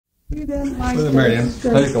You didn't like Look at Marianne.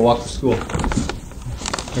 How you can walk to school.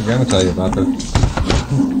 Your grandma tell you about that.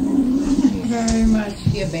 very much. Do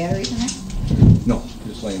you have batteries in there? No,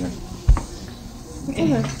 just laying there.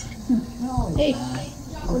 Okay. No. Hey,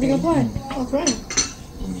 where you gonna play? Oh, right.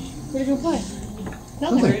 Where you gonna play?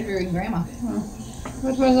 No, they were interviewing Grandma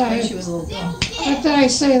What was I? when she was a little girl. What did I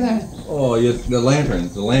say then? Oh, the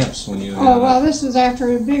lanterns, the lamps when you... Oh, well, this was after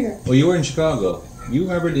it was bigger. Well, you were in Chicago. You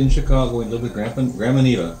remembered in Chicago when you lived with Grandma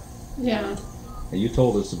Neva. Yeah. And you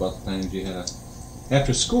told us about the times you had.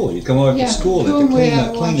 After school, you'd come over Yeah, after school when and to we clean,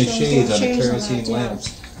 had clean the watched shades those on the shades and kerosene that, yeah.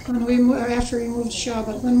 lamps. When we after we moved to Shaw,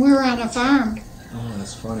 but when we were on a farm, Oh,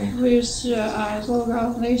 that's funny. we used to, as a little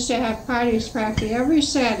girl, they used to have parties practically every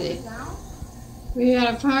Saturday. We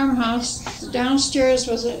had a farmhouse. Downstairs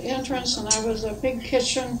was an entrance, and there was a big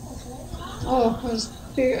kitchen. Oh, it was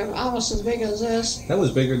big, almost as big as this. That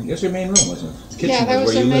was bigger. That's your main room, wasn't it? The kitchen Yeah, that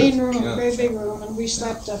was where the you main lived. room, Yeah. very big room, and we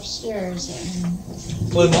slept upstairs.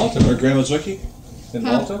 Well, in Malta, where Grandma's Wiki, in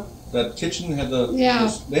Huh? Malta, that kitchen had the...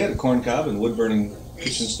 Yeah. They had a corn cob and wood-burning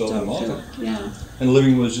kitchen stove in Malta. Yeah, And the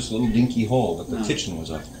living room was just a little dinky hole, but the Oh. kitchen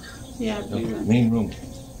was up. yeah. The big one. main room.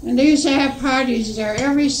 And they used to have parties there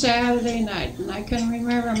every Saturday night, and I can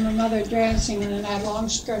remember my mother dancing in that long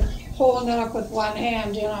skirt, holding it up with one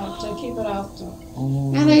hand, you know, to keep it out.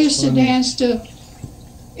 Oh, And they used to dance to,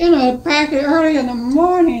 you know, practically early in the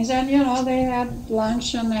mornings, and you know they had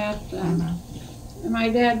lunch and that. And my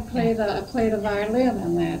dad played a violin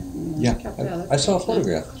and that. And Yeah, kept the other I saw a things.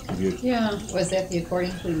 photograph of you. Yeah, Was that the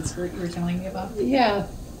accordion pleated skirt you were telling me about? yeah.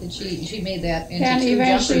 Did she made that into And two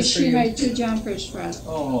eventually jumpers for she you? made 2 jumpers for us.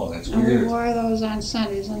 Oh, that's And we weird. wore those on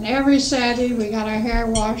Sundays. And every Saturday we got our hair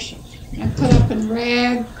washed and put up in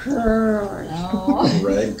rag curlers. Oh.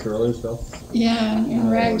 Rag curler stuff? Yeah, in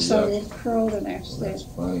Oh, rags so yuck. it curled the next day. That's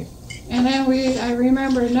funny. And then I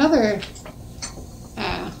remember another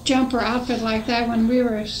jumper outfit like that when we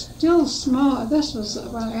were still small. This was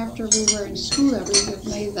after we were in school that we had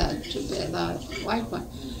made the white one.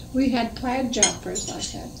 We had plaid jumpers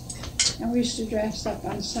like that. And we used to dress up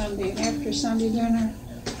on Sunday. And after Sunday dinner,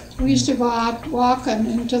 we used to go out walking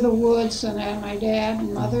into the woods, and then my dad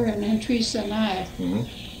and mother and then Teresa and I.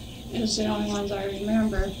 Mm-hmm. It's the only ones I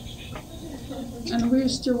remember. And we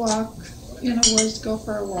used to walk in the woods, go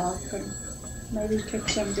for a walk, and maybe pick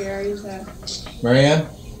some berries. Marianne?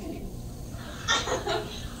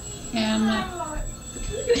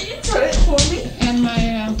 And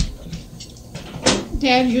my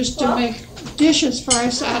dad used to make dishes for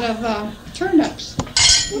us out of turnips.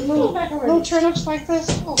 Little turnips like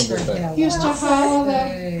this. Oh, Yeah. he used to haul them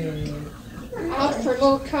Hey. out for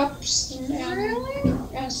little cups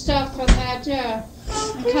and stuff and that, yeah.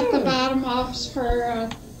 And cut the bottom off for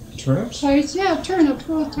Turnips? plates. Yeah, turnips,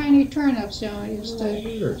 little tiny turnips, you know.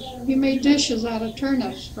 Weird. He made dishes out of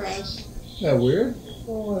turnips for us. Isn't that weird?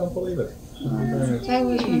 Oh, I don't believe it. That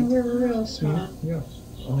was when we were real small. Yeah.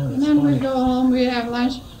 Oh, that's And then funny. we'd go home, we'd have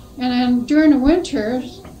lunch, and then during the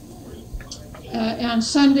winters, on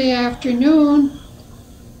Sunday afternoon,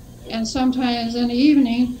 and sometimes in the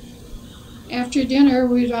evening, after dinner,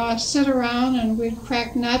 we'd all sit around and we'd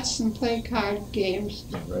crack nuts and play card games.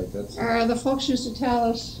 Right, that's... Or the folks used to tell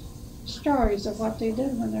us stories of what they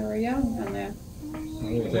did when they were young and that.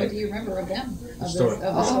 What do you remember of them? Of Story.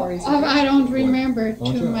 the stories? I don't remember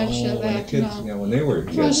Don't too you? much Oh, of when the that, kids, no. yeah, when they were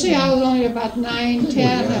kids. Well, see, I was only about 9,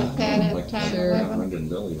 10 at that Like time, Sure. 11. 100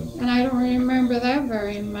 billion. And I don't remember that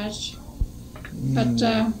very much. But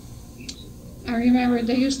I remember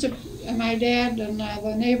they used to, my dad and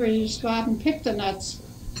the neighbors used to go out and pick the nuts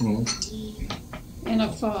in the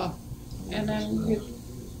fall. And then we'd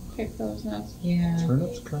pick those nuts. Yeah.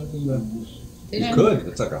 Turnips carved in the... Did You could.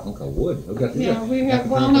 It's like a hunk of wood. Look at Yeah, we have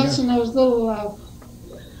walnuts and those little,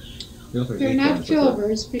 they're not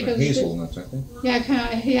filberts because, hazelnuts, I think. yeah,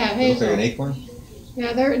 They look like an hazel. acorn.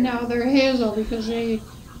 Yeah, they're hazel because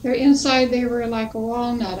they're inside they were like a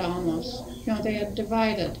walnut almost. You know, they had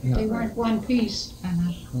divided. Yeah, They right. weren't one piece.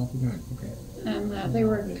 Oh, good. Okay. And they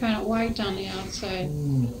were kind of white on the outside.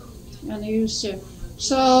 And they used to.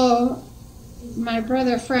 So, my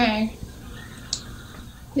brother Frank,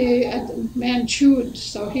 the man chewed,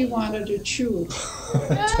 so he wanted to chew.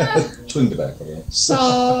 Chewing tobacco, yeah.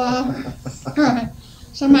 So,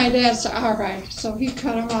 so my dad said, all right. So he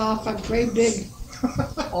cut him off a great big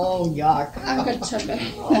Oh, yuck. hunk of tobacco.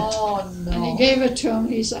 Oh, no. And he gave it to him.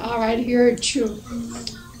 He said, all right, here, chew.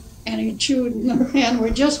 And he chewed, and the men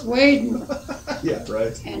were just waiting. Yeah,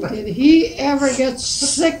 right. And did he ever get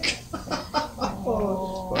sick?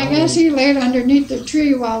 Oh. I guess he laid underneath the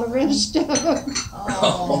tree while the rest of them.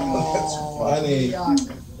 Oh, That's funny.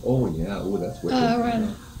 yuck. Oh, yeah. Oh, that's wicked.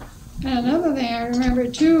 When And another thing I remember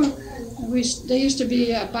too, they used to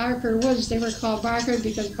be Barker Woods. They were called Barker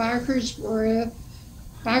because Barkers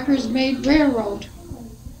made railroad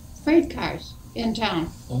freight cars in town.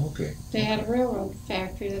 Oh, okay. They had a railroad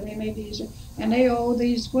factory that they made these, and they owned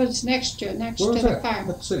these woods next to Where the was that? farm.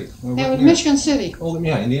 What city? That was Michigan City. Oh,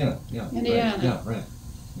 yeah, Indiana. Yeah. Indiana. Right. Yeah, right.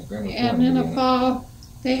 Yeah, Gramma was And born in the Indiana. fall,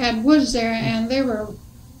 they had woods there, and they were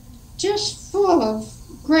just full of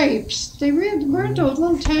grapes. They weren't those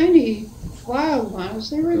little tiny wild ones.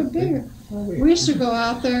 They were the bigger. Oh, wait. We used to go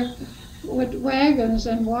out there with wagons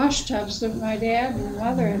and wash tubs with my dad and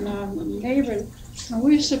mother and neighbors, and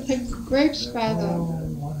we used to pick grapes by the Oh,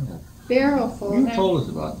 wow. barrel full. You And told us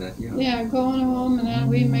about that, yeah. yeah, going home, and then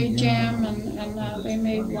we made jam, and they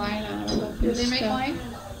made wine out of it. Did they make wine?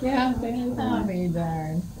 Yeah, they made Oh, wine. me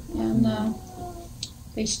darn. And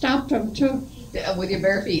they stomped them too. Yeah, with your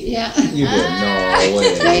bare feet. Yeah. You did? No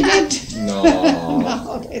way. They did. No.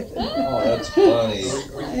 No, they didn't. Oh, that's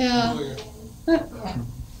funny. Yeah.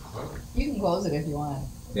 You can close it if you want.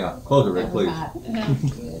 Yeah, close it, Rick, It's please. hot. Yeah.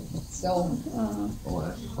 So, Oh,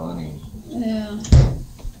 that's funny. Yeah.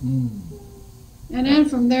 Mm. And then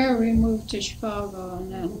from there we moved to Chicago,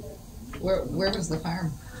 and then where was the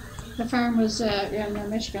farm? the farm was in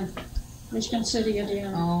Michigan City,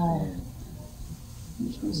 Indiana. Oh,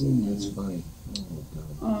 Michigan City. That's funny.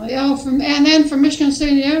 Yeah, and then from Michigan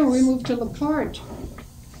City, Indiana, we moved to LaPorte.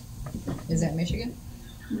 is that Michigan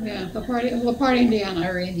Yeah, LaPorte, Indiana.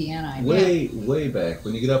 or Indiana? I Way, way back,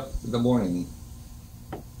 when you get up in the morning,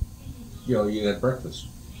 you had breakfast.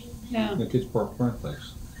 Yeah. The kids pork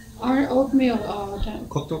cornflakes. Our oatmeal all the time.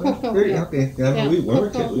 Cooked oatmeal? Cooked oatmeal. Yeah, okay. Yeah, Yeah, when we were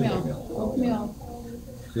cooked kids, we had oatmeal. oatmeal. Oatmeal.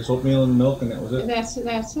 Just oatmeal and milk, and that was it? That's it.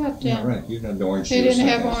 Yeah, Yeah. right. You didn't have the orange They juice. didn't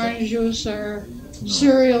that have kind of orange juice or stuff. No.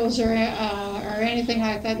 cereals or anything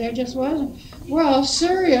like that. There just wasn't. Well,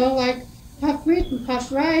 cereal like puffed wheat and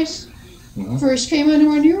puffed rice Mhm. first came in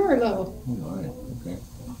when you were little. Oh, my, okay.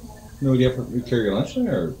 No, you carry your lunch in,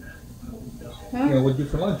 or Huh? what'd you do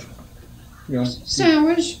for lunch?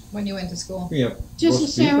 Sandwich, When you went to school? Yeah, just a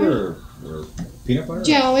roast beef sandwich, or peanut butter?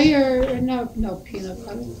 jelly or no peanut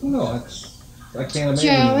butter, No, I can't imagine.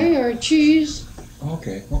 jelly or cheese.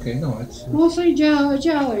 Okay, no, it's Mostly jellies,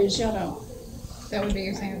 you know. That would be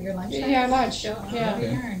your lunch time? Yeah, lunch. Oh, Yeah,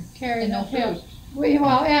 Okay. darn. carry And no yeah. fruit? Well,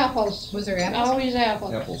 apples. Was there apples? Always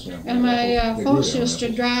apples. apples, yeah. And my Apples. folks They grew used to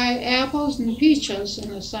their dry apples and peaches in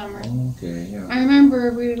the summer. own apples. Okay, yeah. I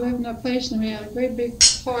remember we lived in a place and we had a great big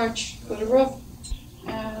porch with a roof,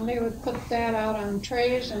 and they would put that out on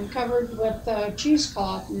trays and covered with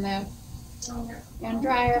cheesecloth and that, and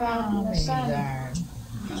dry it out in Oh, the me sun. darn.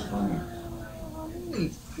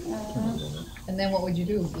 Sweet. And then what would you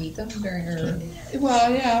do? Eat them during, or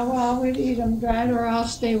Well, we'd eat them dried, or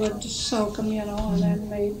else they would just soak them, and then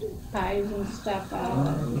made pies and stuff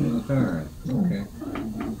out. Darn, okay.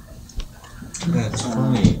 That's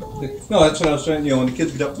funny. No, that's what I was saying, when the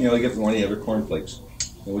kids get up, they get up in the morning, you have your cornflakes.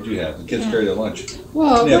 And what'd you have? The kids carry their lunch.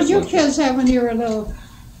 Well, Yeah, what'd your lunch. kids have when you were little?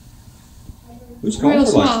 We used to come Real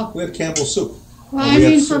home for lunch. small. We had Campbell's soup. Well, Oh, I we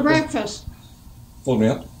had mean for soup. breakfast. Full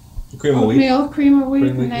milk. Cream of wheat. Oatmeal, cream of wheat,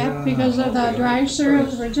 Cream of and wheat, that, yeah, because of the okay. dry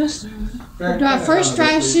cereals were just. Very The kind of first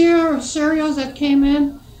dry honestly. cereals that came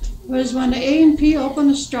in was when the A&P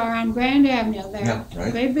opened a store on Grand Avenue there. Yeah,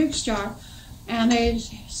 right. Great big store. And they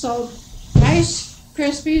sold Rice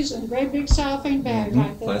Krispies in great big cellophane bags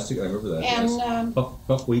like this. Plastic, I remember that. And yes.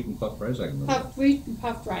 Puff wheat and puff rice, I can remember. puffed wheat and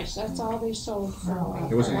puffed rice. That's all they sold for a while.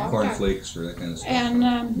 There wasn't for a long time. cornflakes or that kind of stuff.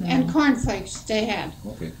 And cornflakes they had.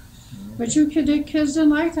 Okay. But the kids didn't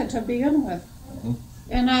like that to begin with. Mhm.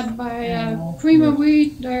 And I'd buy No. cream of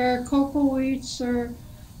wheat or cocoa wheats or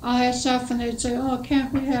all that stuff, and they'd say, "Oh,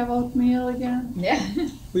 can't we have oatmeal again? yeah.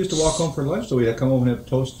 We used to walk home for lunch, so we'd have to come home and have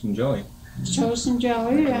toast and jelly. Toast and I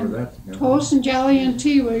jelly, remember and that. Yeah. toast and jelly and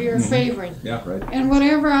tea were your Mhm. favorite. Yeah, right. And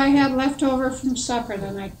whatever I had left over from supper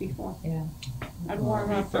the night before, Yeah. I'd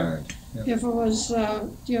warm up. Darn. If it was,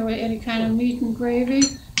 any kind of meat and gravy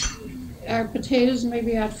or potatoes,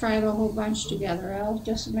 maybe I'd fry the whole bunch together. I'll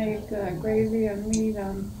just make gravy and meat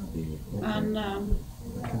on Yeah. I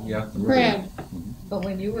remember bread. But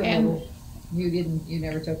when you were And- little, you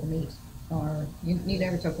never took a meat, or you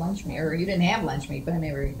never took lunch meat, or you didn't have lunch meat. But you No,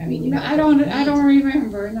 never I took don't. meat. I don't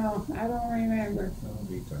remember. No, I don't remember. that. Oh,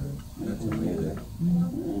 be darned. That's amazing.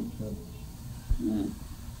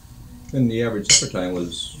 And the average supper time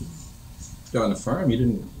was down the farm. You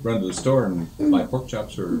didn't run to the store and buy pork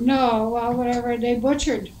chops or. No, well, whatever they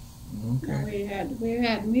butchered. Okay. We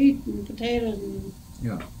had meat and potatoes and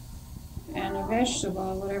Yeah. and a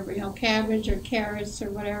vegetable, whatever, cabbage or carrots or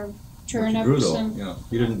whatever, turnips Brutal, and yeah.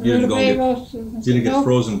 You didn't go get, rutabagas. you didn't get Nope.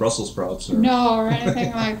 frozen Brussels sprouts or. No, or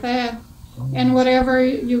anything like that. And whatever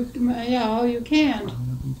all you can.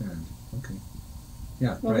 Okay.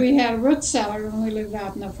 Yeah, But right. we had a root cellar when we lived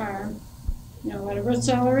out in the farm. You know what a root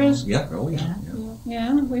cellar is? Yeah, oh yeah.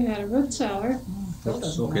 Yeah, we had a root cellar.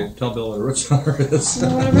 That's okay. Tell Bill what a root cellar is. You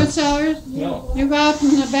know what a root cellar is? No. You go out in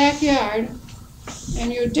the backyard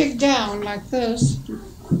and you dig down like this,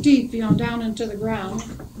 deep, down into the ground.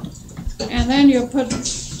 And then you put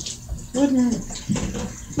wooden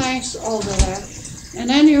planks over that. And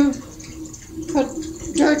then you put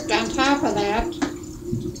dirt on top of that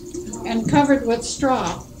and covered with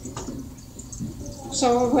straw.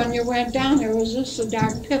 So when you went down, there was just a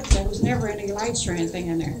dark pit. There was never any lights or anything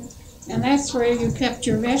in there. And that's where you kept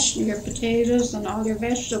your potatoes and all your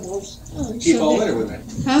vegetables. Keep So all they- winter with it.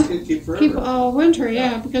 Huh? Keep forever. Keep all winter,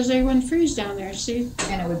 yeah, because they wouldn't freeze down there, see?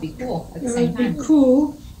 And it would be cool at the It same would be time.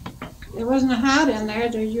 cool. It wasn't hot in there,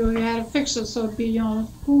 you had to fix it so it'd be,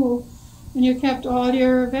 cool. And you kept all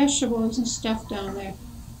your vegetables and stuff down there.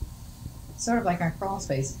 Sort of like our crawl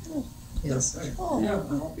space is.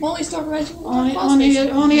 Only store vegetables.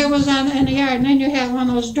 Only it was in the yard, and then you had one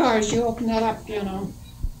of those doors, you open that up,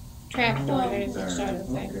 trap door, that sort of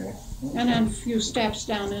thing. Okay. And then a few steps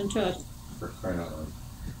down into it. For crying out loud.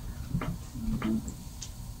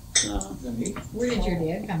 So, Where did your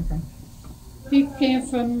dad come from? he came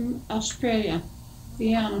from Australia,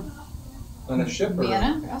 Vienna. On a ship or?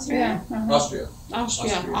 Vienna, Austria? Yeah, uh-huh. Austria.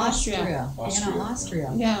 Austria. Vienna, Austria.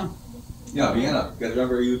 Austria. Yeah, Yeah, Vienna. You guys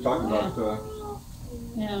remember you talking about,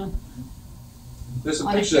 yeah. there's a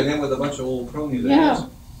On a picture of him with a bunch of old cronies. Yeah.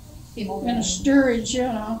 Came over In a there. steerage,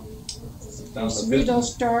 Down Just the read business.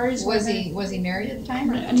 those stories. Was he married at the time?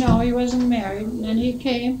 Or? No, he wasn't married. And then he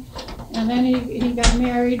came, and then he got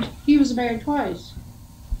married. He was married twice.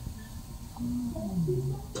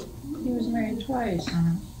 He was married twice.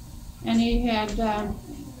 Uh-huh. And he had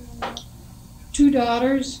 2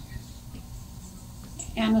 daughters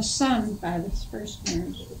and a son by this first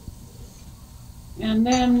marriage. And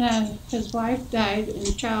then his wife died in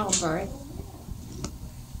childbirth.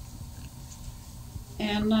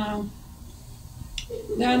 And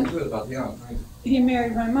then Good about the young. he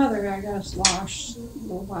married my mother, I guess, lost a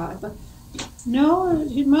little while. But no,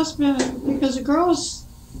 it must have been because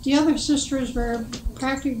the other sisters were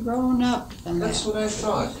practically grown up. That's what I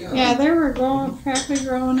thought, Yeah, they were practically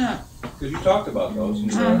grown up. Because you talked about those.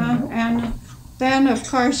 And And then, of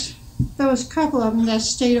course, there was a couple of them that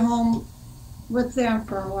stayed home with them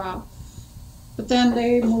for a while. But then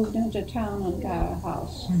they moved into town and got a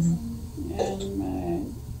house. And my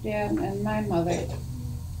dad and my mother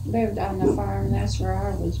lived on the farm, and that's where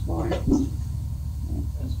I was born.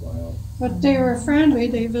 That's wild. But they were friendly,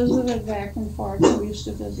 they visited back and forth, we used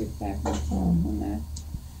to visit back and forth and that.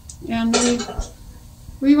 And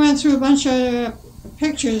we went through a bunch of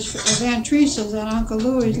pictures of Aunt Teresa's and Uncle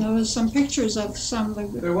Louis, and there was some pictures of some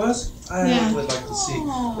of the, There was? I Yeah. would like to see.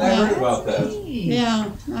 Oh, I heard about that. yeah,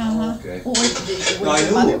 uh-huh. Okay. Well, was No, I your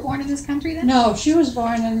knew. mother born in this country then? No, she was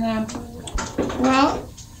born in, well,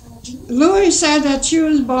 Louis said that she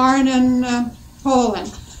was born in Poland,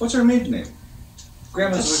 What's her maiden name?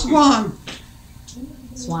 Grandma's Swan.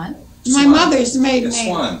 Swan? My Swan. mother's maiden It's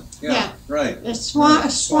name. Swan. Yeah, Yeah. right. It's Swan,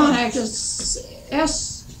 Right, Swan, Swan.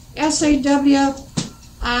 it's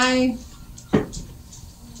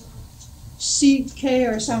SAWICK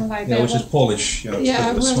or something like Yeah, that. which is Polish.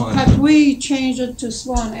 Yeah, it's Swan. but we changed it to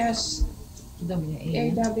Swan,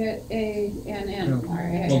 W-A. SAWANN.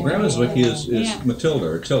 Well, Grandma's wiki is Yeah. Matilda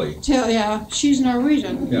or Tilly. Yeah, she's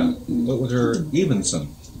Norwegian. Yeah. What was her Evenson?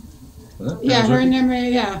 Was it? Yeah, her Grandma's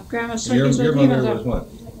name, yeah, Grandma wiki? Your Swicky's mother was what?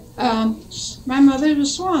 my mother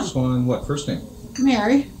was Swan, Swan what? First name?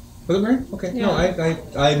 Mary. Was it Mary? Okay. No, Yeah.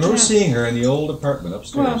 I remember Yeah. seeing her in the old apartment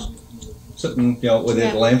upstairs. Sitting, with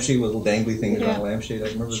Yeah. a lampshade with little dangly things Yeah. on the lampshade. I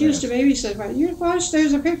remember She used to that. babysit, but you watch,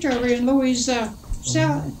 there's a picture over in Louis' cell,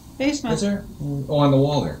 basement. Is there? Oh, on the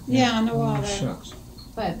wall there. Yeah, on the wall Oh, there. shucks.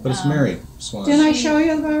 But It's Mary Swan. Didn't I show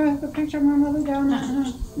you the picture of my mother down there?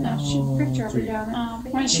 No, she's a Oh, picture of her gee. down there. Oh,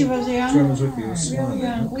 When she was young. Grandma's wiki was Swan. Really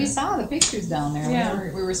then. young. we saw the pictures down there. Yeah.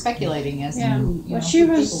 We were speculating as to Yeah, who, but who she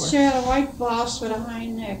people she were. had a white blouse with a high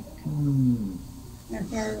neck. Hmm. Her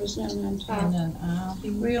hair was done on And top.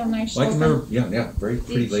 then, Real nice Well, I can looking. remember, yeah, very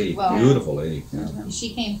pretty Did lady. she- well- Beautiful lady. Yeah. she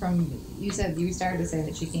came from, you started to say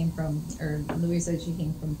that she came from, or Louis said she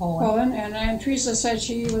came from Poland. Poland, and Aunt Teresa said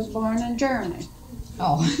she was born in Germany.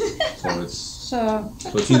 Oh. So it's So,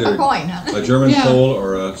 it's A either coin, huh? a German Yeah. Pole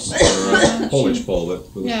or a Polish Pole, but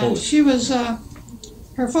it was yeah, Polish. she was,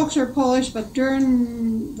 her her folks are Polish, but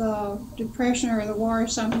during the Depression or the war or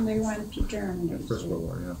something, they went to Germany. The First World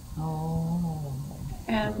War, yeah. Oh.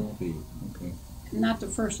 And Okay. not the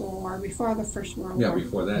First World War, before the First World Yeah, War.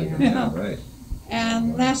 before that, Yeah. yeah, right.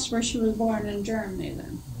 And that's where she was born, in Germany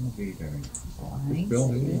then. Okay, then. Nice. Bill,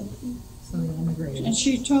 maybe? So they immigrated. And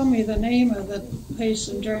she told me the name of the place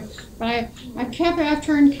in Germany. But I kept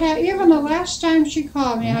after her, and even the last time she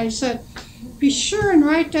called me, I said, be sure and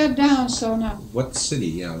write that down. So now, What city?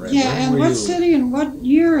 Yeah, right. yeah, Where and were what you? city and what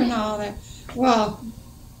year and all that. Well,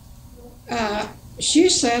 she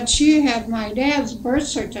said she had my dad's birth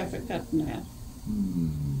certificate and that.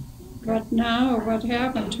 But now what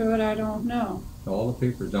happened to it, I don't know. All the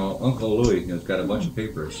papers. Now, Uncle Louis has got a bunch of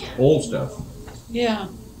papers, old stuff, Yeah,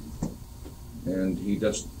 and he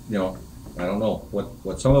just, I don't know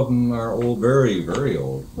what some of them are old, very, very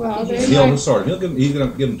old. well, they He's like, sorry. He's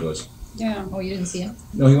gonna give them to us. yeah. Oh, you didn't see him?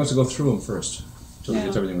 No, he wants to go through them first, till he Yeah.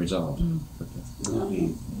 gets everything resolved.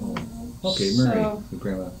 Okay, Mary, So- your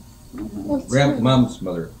grandma. What's Mom's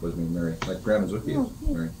mother was named Mary. Like grandma's with you,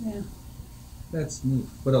 Mary. Yeah. That's neat.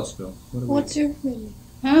 What else, Bill? What do we? What's your maiden name?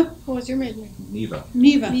 Huh? What's your maiden name? Neva.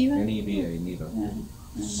 Neva. Neva? N-E-V-A, Neva.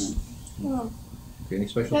 Oh, Okay, any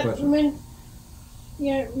special that, question?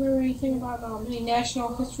 remember anything about any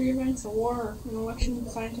national history events, a war, or an election,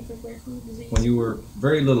 scientific breakthrough, disease? When you were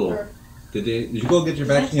very little, Or- did you go get your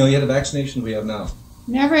vaccine? You had a vaccination we have now.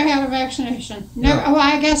 Never had a vaccination. Never. No. Oh,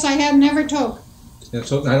 I guess I had never took. Yeah,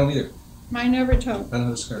 so I don't either. Mine never took. I don't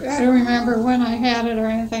have a scar. I don't remember when I had it or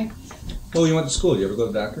anything. Oh, you went to school. You ever go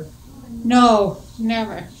to the doctor? No,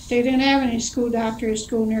 never. They didn't have any school doctors,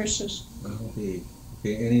 school nurses. Okay.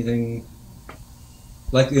 Okay. Anything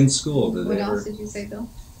like in school? Did What they else ever did you say, Bill?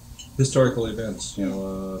 historical events?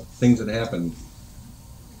 Things that happened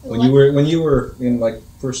when you were in like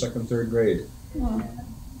first, second, third grade. Oh,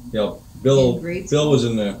 Bill. In grade Bill school? was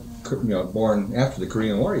in the born after the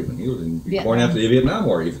Korean War. Even he was born Vietnam. after the Vietnam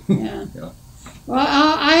War. Even yeah. Yeah. Well,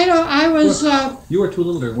 I was you were too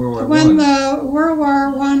little during World War when One. the World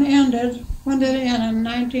War I ended. When did it end? In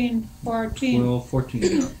 1914. Well, 14.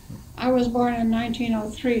 Yeah. I was born in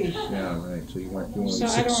 1903. Yeah, right. So you weren't doing So I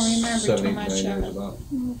 6, don't remember 7, too 8, much 9 of years it. about.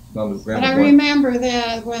 Mom's But grandma I born- remember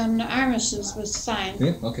that when the armistice was signed,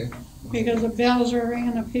 Yeah. Okay. because the bells were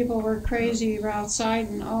ringing, the people were crazy outside,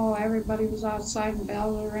 and everybody was outside, and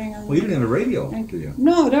bells were ringing. Well, you didn't have a radio, Thank did you?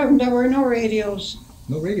 No, there were no radios.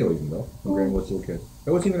 No radio even though when Grandma was a little kid.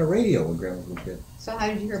 There wasn't even a radio when Grandma was a little kid. So how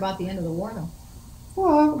did you hear about the end of the war, though?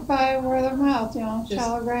 Well, by word of mouth, Just-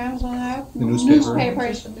 telegrams and that. The newspaper.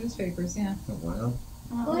 Newspapers. Just the newspapers, yeah. Oh, wow.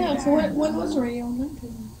 Oh yeah, so when was the radio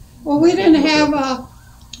invented? Well, we didn't have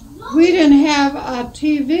a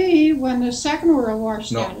TV when the Second World War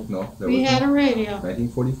started. No. There We was had no, a radio.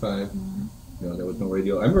 1945. There was no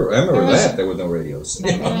radio. I remember There was- that there was no radios.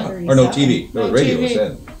 Yeah. Or no TV. There was No radios TV.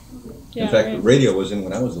 then. Yeah, In fact, right. the radio was in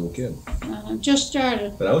when I was a little kid. Just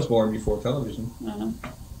started. But I was born before television.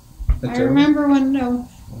 That's I terrible. remember when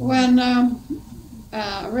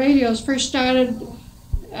radios first started.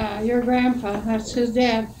 Your grandpa, that's his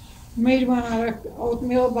dad, made one out of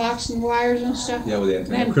oatmeal box and wires and stuff. Yeah, with the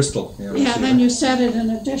antenna. Then- Crystal. Yeah, then you set it in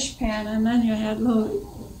a dishpan, and then you had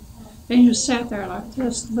then you sat there like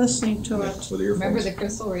this, listening to it. With earphones. Remember the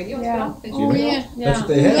crystal radios, Yeah. Bill? Did Oh you yeah. Yeah, That's what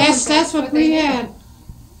they had. That's what we had.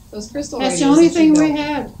 Those crystal That's radios. the only that you thing we built.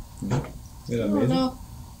 had. Yeah, Oh, amazing.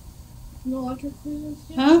 no electric radios?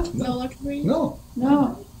 Yeah. Huh? No electric radios? No,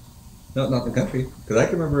 No. not in the country. Because I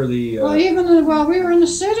can remember the. Well, even while we were in the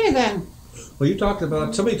city then.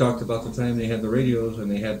 Well, somebody talked about the time they had the radios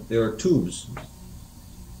and they were tubes.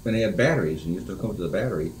 And they had batteries and you used to come to the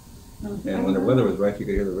battery. And when the weather was right, you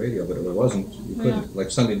could hear the radio, but if it wasn't, you couldn't. Like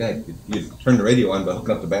Sunday night, you'd turn the radio on by hooking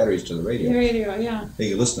up the batteries to the The radio. radio, yeah. They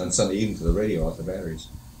could listen on Sunday evening to the radio off the batteries,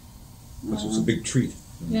 which was a big treat.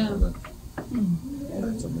 Yeah.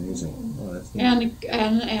 That's amazing. Oh, that's neat.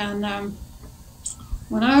 And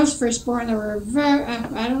when I was first born, there were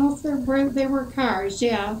I don't know if they were cars,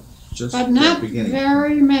 yeah, Just but the not beginning.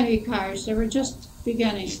 very many cars. They were just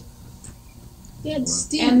beginning, They had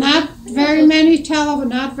steam. and not very many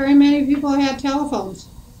people had telephones.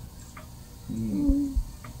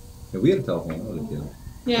 Yeah, we had a telephone when I was a kid.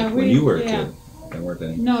 Yeah, When you were a yeah. kid, there weren't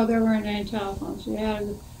any. No, there weren't any telephones. You had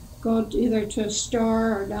to go either to a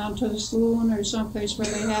store or down to the saloon or someplace where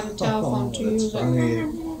they had a telephone to that's use funny. it.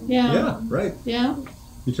 Yeah, Yeah, right. yeah,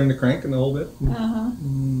 You turn the crank in a little bit. uh-huh.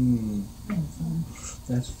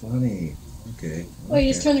 That's funny. Okay. Well,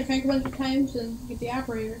 you just okay. turn the crank a bunch of times and get the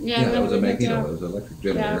operator. Yeah, Yeah, that was a then we get magneto. the- It was an electric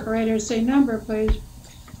The generator. operator say number, please.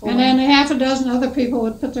 And then half a dozen other people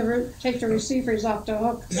would take the receivers off the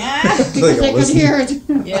hook Yeah. because they could hear it.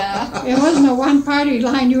 Yeah. It wasn't a one-party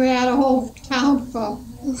line; you had a whole town full.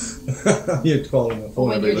 You'd call on the Well, phone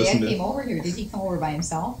when and your they dad listened came to. over here, did he come over by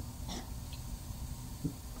himself?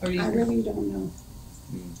 Or did I he? really don't know.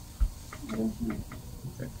 Hmm. I don't know.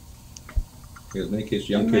 Because many kids,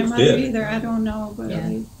 young My kids mother did. either. I don't know, but Yeah.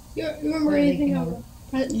 You remember Where they anything came of over.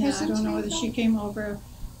 yeah, I don't know whether she came over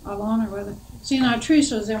alone or whether. See, now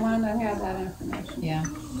Teresa was the one that had that information. Yeah.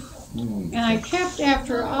 Hmm. And I kept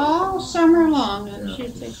after all summer long, and Yeah.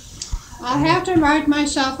 she'd say, I'll have to write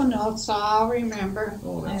myself a note so I'll remember.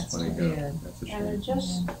 Oh, that's That's funny. good. Yeah. That's a And it shame.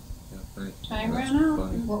 just, Yeah, right. time That's ran out.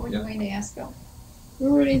 funny. What were you Yeah. going to ask, Bill?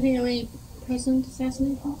 Remember anything of any president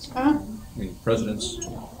assassinations? huh? Any presidents,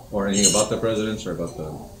 or anything about the presidents, or about the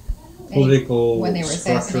Any- political when they were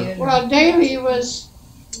structure? assassinated? Well, Daley was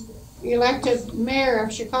elected mayor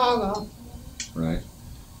of Chicago. Right.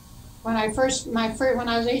 When I when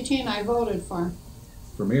I was 18, I voted for him,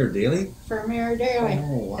 For Mayor Daley? for Mayor Daley.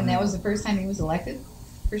 Oh, wow. And that was the first time he was elected?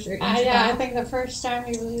 For sure. in Yeah, I Chicago? think the first time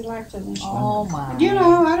he was elected in Chicago. Oh, my. Do you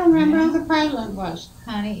know, I don't remember who the president was.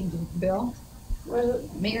 Honey, Bill, Was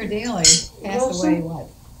it, Mayor Daley passed Wilson? away, what?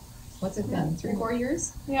 What's it been, 3-4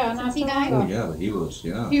 years? yeah, not Since he too died? long Oh, ago. yeah, but he was,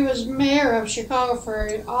 yeah. He was mayor of Chicago for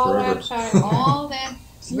all Forever. that time. All that.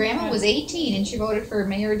 Grandma was 18 and she voted for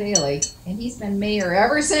Mayor Daley, and he's been mayor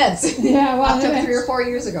ever since. Yeah, well, Up to 3 or 4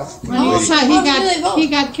 years ago. when he decided How often do they vote? he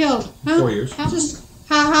got killed. Huh? 4 years. Just,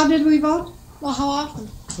 how did we vote? Well, how often?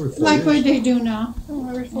 Every 4 Like years. what they do now. Oh,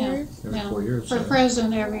 every 4 Yeah. years. Every Yeah. 4 years. For yeah.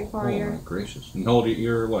 president every 4 Oh, years. my gracious. And how old are you?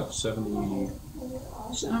 You're what, 70,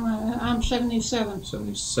 I'm 77.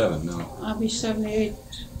 77 now, I'll be 78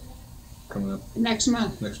 coming up next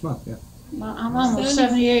month. next month, yeah. Well, I'm almost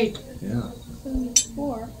 78. Yeah.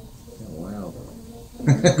 74. Yeah, wow.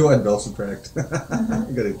 Go ahead, Bill, subtract. You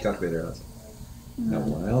got a calculator out. That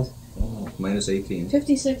wild? Oh, minus 18.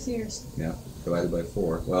 56 years. Yeah, divided by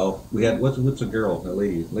 4. Well, we had, what's a girl, a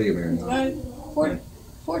lady mayor now? Divided-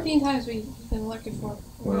 14 times we've been elected for.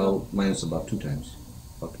 Well, minus about 2 times.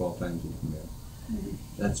 About 12 times we've been there.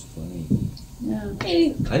 That's funny. Yeah.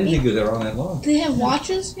 Hey, I didn't think it was ever on that long. do they have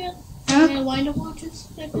watches yet? Huh? They have wind-up watches?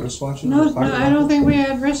 A wristwatch? No, I don't think we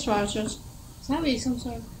had wristwatches. It's gotta be some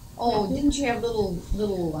sort of. Oh, didn't you have little,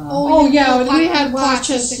 Oh, yeah, little we pocket had clocks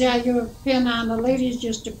to watches. stick- Yeah, you would pin on. The ladies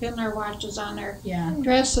used to pin their watches on their yeah,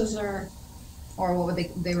 dresses or. or what were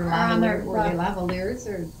they were On their- lavaliers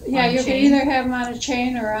or? Yeah, on you could chain? either have them on a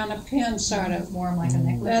chain or on a pin, sort of. More like a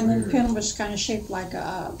necklace. And the pin was kind of shaped like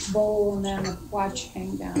a bowl, and then the watch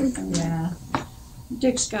hang down from there. Yeah.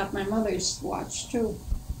 Dick's got my mother's watch too.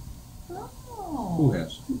 Who Oh.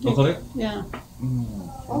 has? Uncle Dick? Yeah.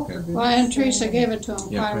 Mm, okay. Well, and Teresa gave it to him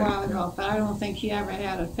Yeah, quite a right, while yeah. ago, but I don't think he ever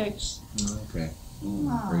had it fixed. Okay. Oh,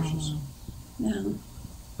 Oh. gracious. Yeah.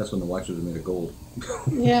 That's when the watches were made of gold.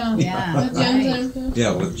 Yeah. Yeah. With gems and everything.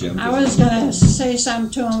 Yeah, with gems. I was gonna say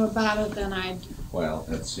something to him about it, then Well,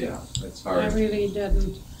 that's I hard. really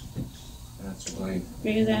didn't. That's fine.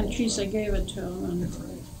 Because then Teresa gave it to him, and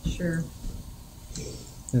Sure.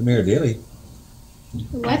 And Mayor Daley.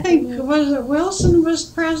 I think was it Wilson was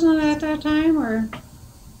president at that time, or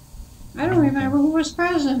I don't remember who was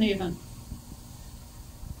president even.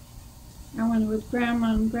 I went with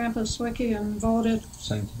Grandma and Grandpa Swicky and voted.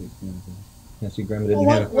 Scientific. Yeah, see, Grandma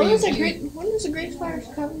Well, didn't when have was the you- Great Fire of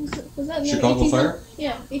Chicago? Was that in the Chicago 1800s? Fire?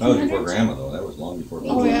 Yeah, That was before 1800s. Grandma, though. That was long before.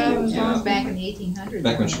 Oh, yeah, it was That was long. back in the 1800s.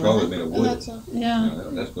 Back when Chicago was made of I wood. thought so. Yeah.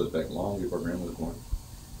 That goes back long before Grandma was born.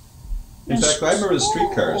 In And fact, I remember the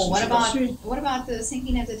streetcars. Oh, in what Chicago. about what about the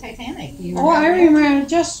sinking of the Titanic? Do you Oh, I remember that? remember,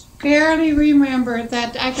 just barely remember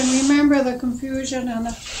that. I can remember the confusion and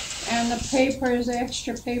the papers, the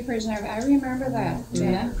extra papers and everything. I remember that.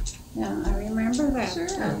 Yeah. Yeah, I remember that. Sure.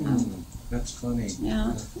 That's funny.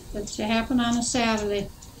 Yeah, it happened on a Saturday.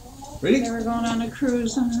 Really? They were going on a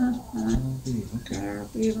cruise. Okay. Or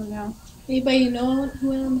even now. Anybody you know who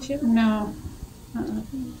went on the ship? No.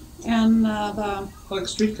 And Like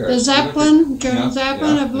streetcars. the Zeppelin, German Yeah,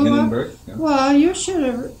 Zeppelin, yeah, it blew up. Hindenburg, yeah. Well, you should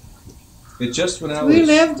have. It just when I We was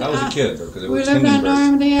lived, I was a kid because it We was lived on Hindenburg.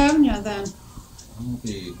 Normandy Avenue then.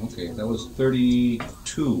 Okay, that was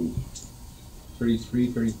 32, 33,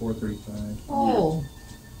 34, 35. Oh,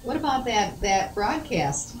 what about that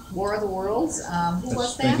broadcast, War of the Worlds? That's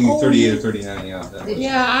What's that? 1938 or 39, yeah. That was, Did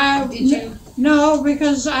Yeah, Did you? no,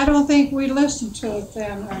 because I don't think we listened to it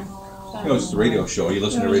then. Oh. You know, it's the radio show. You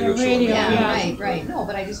listen to There was radio a show. radio, Yeah, right. No,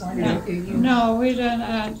 but I just wondered if you. No, we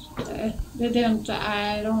didn't, they didn't,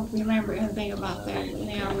 I don't remember anything about that.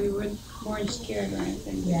 Yeah, we weren't scared or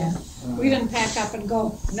anything. Yeah. We didn't pack up and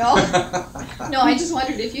go. No, no. I just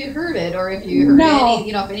wondered if you heard it or if you heard No. any.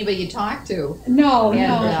 You know, if anybody you talked to No,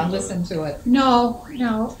 and listened to it. no,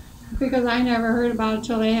 because I never heard about it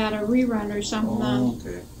until they had a rerun or something on. Oh,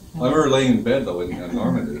 okay. Well, I remember laying in bed though in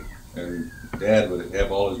Normandy, and Dad would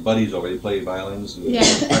have all his buddies over. They played violins. And Yeah.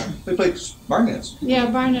 They played barn dance. Yeah,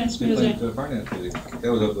 barn dance They music. played barn dance music.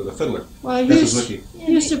 That was the fiddler. Well, This he is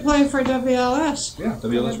Wiki. used to play for WLS. Yeah, The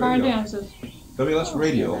WLS barn Radio. dances. WLS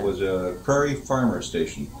Radio was a prairie farmer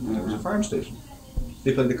station. And it was a farm station.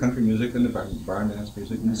 They played the country music and the barn dance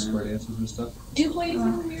music and the square dances and stuff. Do you play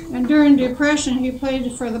anything when you're And during Depression, he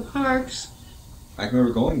played for the parks. I can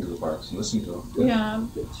remember going to the parks and listening to them. Yeah,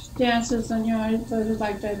 dances, and it was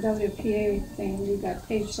like the WPA thing. You got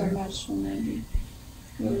paid so much, and then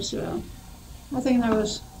it was. I think there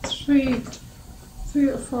was three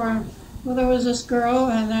or four. Well, there was this girl,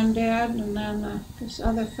 and then Dad, and then this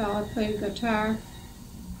other fella played guitar.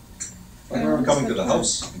 I remember coming to the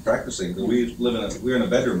house and practicing. We were in a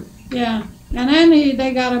bedroom. Yeah, and then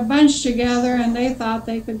they got a bunch together, and they thought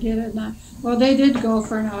they could get it. Well, they did go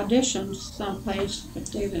for an audition someplace, but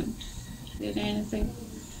they didn't get anything.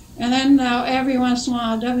 And then every once in a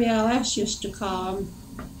while, WLS used to call him,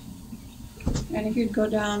 and he'd go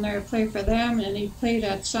down there and play for them. And he played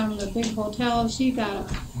at some of the big hotels. He got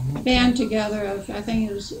a band together of, I think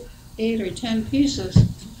it was 8 or 10 pieces.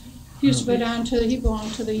 He used to go down to, he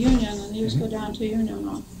belonged to the Union, and he used to go down to Union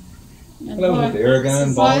Hall. And Well, that was with the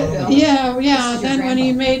Aragon ball. yeah. This is your Then when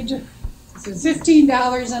he grandpa. made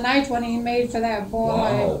 $15 a night, when he made for that boy,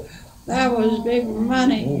 Wow. that was big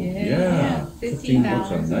money. Oh, yeah. 15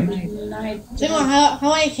 $15 a night. Night. Think about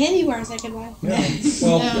how many candy bars I could buy. Yeah.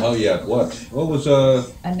 Well, Yeah. oh yeah. What was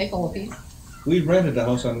A nickel a piece. we rented a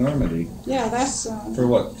house on Normandy Yeah, that's. for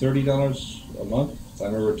what, $30 a month? I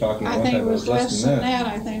remember talking I one think time. it was less than that.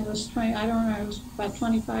 I think it was 20. I don't know. It was about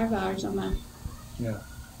 $25 a month. Yeah.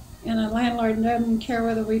 And the landlord didn't care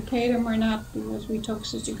whether we paid him or not because we took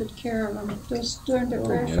such a good care of him. Just during Oh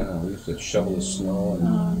Depression, yeah, we used to shovel the snow and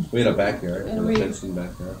Um, we had a backyard, and a we- fenced-in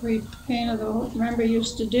backyard. we painted the whole. Remember, you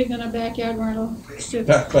used to dig in the backyard where it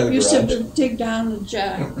Back by the used garage. to dig down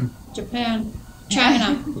the Japan,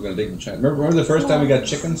 China. We're gonna dig in China. Remember the first time we got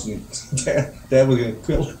chickens and Dad was gonna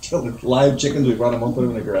kill the live chickens. We brought them up, put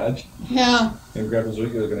them in the garage, Yeah. and Grandpa was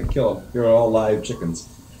gonna kill them. They were all live chickens.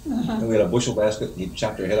 Uh-huh. And we had a bushel basket. And he'd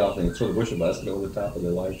chop their head off and he'd throw the bushel basket over the top of the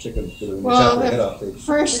live chickens. So that when Well, they chopped their the head off, they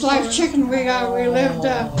First live chicken we got, we lived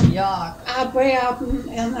Yuck. way out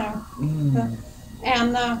in the,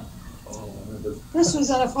 and oh, the- this was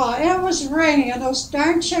in the fall. It was raining, and those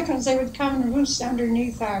darn chickens, they would come and roost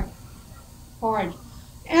underneath our porch.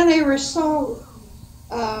 And they were so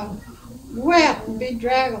wet and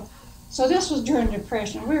bedraggled. So this was during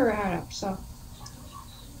Depression. We were out up, so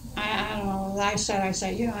I don't know. I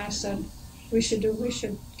said, we should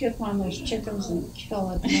get one of those chickens and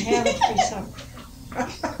kill it and have it for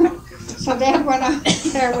supper. So Dad went out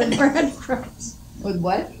there with breadcrumbs. With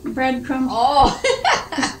what? Breadcrumbs. Oh.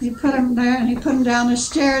 He put them there, and he put them down the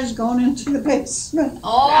stairs going into the basement.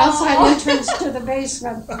 Oh. Outside entrance to the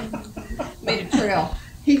basement. Made a trail.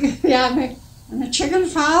 And the chicken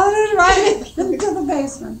followed it right into the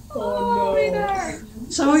basement. Oh, no.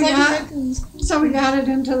 So we got it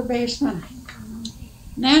into the basement.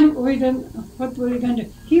 And then what were we going to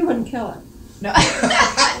do? He wouldn't kill it. No.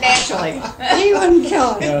 Naturally. He wouldn't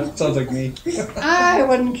kill it. Yeah, sounds like me. I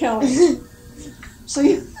wouldn't kill it. So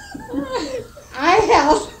I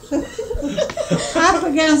held up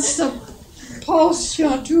against the post,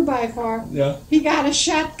 2x4. Yeah. He got a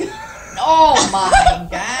shotgun. Oh my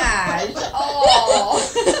gosh. Oh.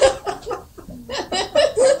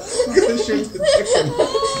 Shoot the chicken.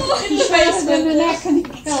 He shot him in the neck and he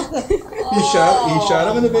killed him. He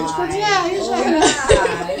shot him in the basement? Yeah, he shot him.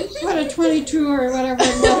 Gosh. What a 22 or whatever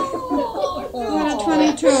it was. What a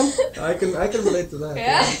 22. I can relate to that.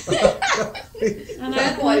 Yeah. And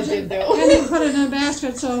That's what I did do. And he put it in a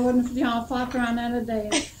basket so it wouldn't, flop around the end of the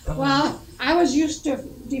day. Well, I was used to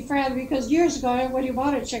defrag because years ago when you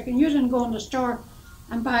bought a chicken, you didn't go in the store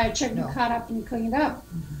and buy a chicken No. cut up and cleaned up.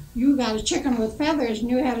 You got a chicken with feathers and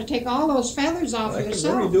you had to take all those feathers off I can remember you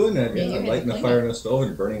yourself. doing that. Yeah, Yeah, you had to lighting the clean fire it. in the stove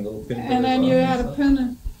and burning little pin. And then you had to pin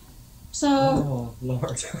it. So Oh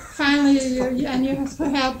Lord. finally, you have to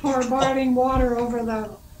have pour boiling water over the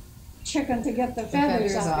chicken to get the The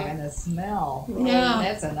feathers feathers off off it. and the smell. Yeah.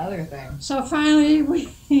 That's another thing. So finally,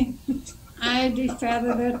 I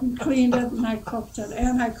defeathered it and cleaned it, and I cooked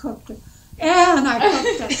it, And I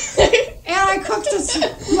cooked it. And I cooked it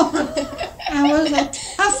some more. And it was the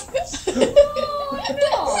toughest.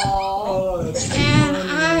 Oh, that's And funny.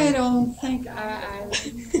 I don't think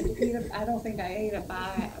I don't think I ate it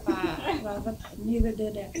well, but neither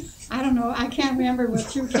did it. I don't know. I can't remember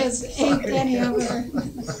what you kids ate any of it or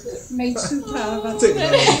made soup out of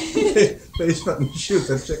it. Basement and shoot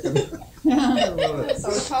the chicken. Yeah. I love it.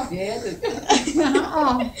 So tough, you had to.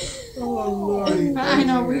 Oh, Oh, Lordy. I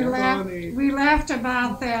know. We Funny. laughed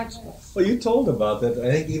about that. Well, you told about that.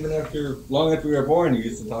 I think even long after we were born, you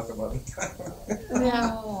used to talk about it.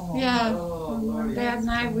 Yeah. Oh. Yeah. Oh, When Lordy. Dad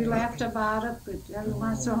and I, we laughed about it, but every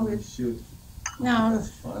once in a while we'd Shoot.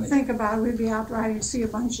 Funny. think about it. We'd be out riding and see a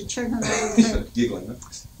bunch of chickens. That we had. Giggling. Huh?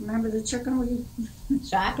 Remember the chicken we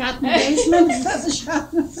Shot? got in the basement? That's a shot.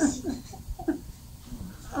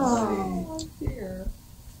 Oh, Dear.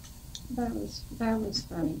 that was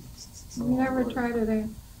funny. We never tried it.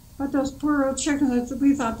 But those poor old chickens,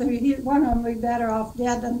 we thought one of them would be better off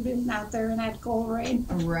dead than being out there in that cold rain.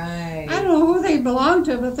 Right. I don't know who they belonged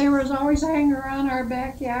to, but they was always hanging around our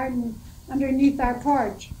backyard and underneath our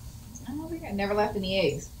porch. I don't think I never left any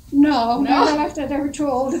eggs. No, No? they left it. They were too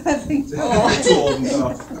old, I think. It's old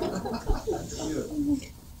enough.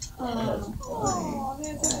 Oh. Oh,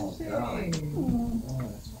 that's Oh, a God. shame. Mm. Oh,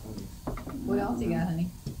 that's funny. What else you got, honey?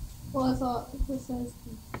 Well, I thought this says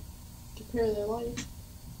compare their life,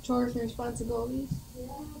 chores and responsibilities.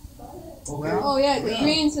 Okay. Oh yeah, Yeah.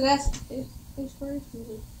 greens and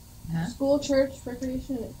aspirations. Huh? School, church,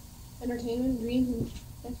 recreation, and entertainment, dreams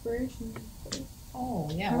and aspirations. Oh,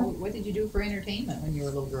 yeah. What did you do for entertainment when you were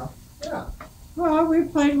a little girl? Yeah. Well, we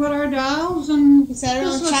played with our dolls and You sat around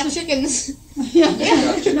This and was shot the- chickens.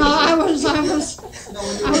 yeah. No, I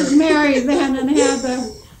was married then and had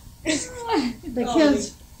the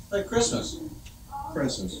kids. Like Christmas, for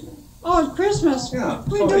instance. Oh, at Christmas. Yeah.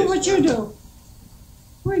 We do what you do.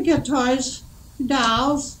 We get toys,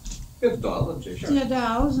 dolls, Good dog, sure. yeah,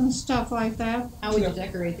 dolls and stuff like that. How would you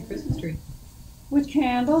decorate the Christmas tree? With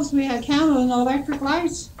candles, we had candles and electric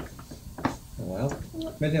lights. Well,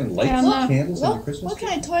 imagine having lights And, and candles on your Christmas What tree.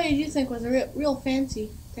 kind of toy did you think was a real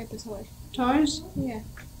fancy type of toy? Toys. Yeah,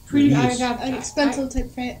 Pretty. I Yes. got like expensive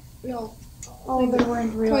type real Oh, they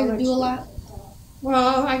weren't real. toy that do a lot.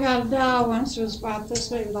 Well, I got a doll once. It was about this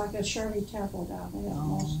big, like a Shirley Temple doll. They had the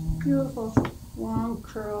most beautiful long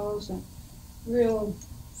curls and real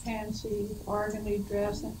fancy organdy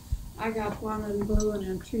dress. And I got one in blue, and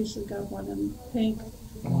then Teresa got one in pink,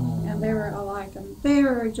 and they were alike. And they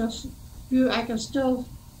were just beautiful. I can still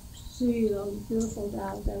see those beautiful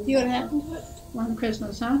dolls. Do you know what happened to it? One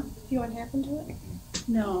Christmas, huh? Do you know what happened to it?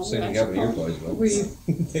 No. Same thing I happened to your suppose toys, but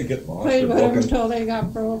we they get lost played or with them broken. until they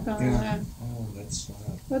got broken. Yeah. And that. Oh, that's sad.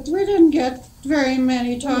 But we didn't get very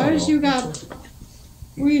many toys. No. You got.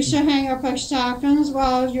 We used to hang up our stockings.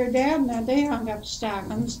 Well, your dad and that, they hung up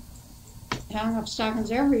stockings. Hung up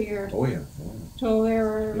stockings every year Oh, yeah. till they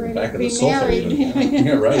were In the ready back to of the be sofa married. even.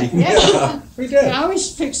 Yeah, right. Yeah. We did. I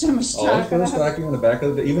always fix them a Always stocking. put a stocking on the back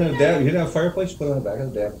of the, even in the dad, you didn't have a fireplace, put it on the back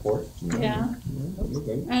of the Davenport. Yeah. You're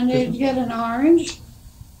good. And they'd Christmas. get an orange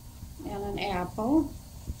and an apple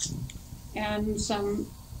and some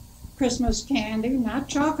Christmas candy, not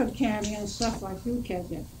chocolate candy and stuff like you kids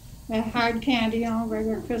get. That hard candy on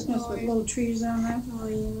regular Christmas with little trees on it. Oh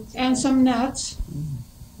yeah. And some nuts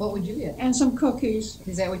What would you get? and some cookies.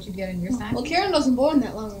 Is that what you get in your Well, stocking? Karen wasn't born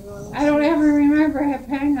that long ago. I don't ever remember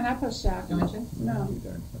hanging up a stocking. Don't you? No, You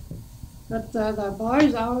darn. Okay. but the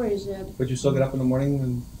boys always did. But you still get up in the morning,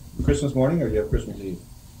 and Christmas morning, or you have Christmas Eve?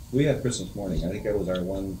 We had Christmas morning. I think that was our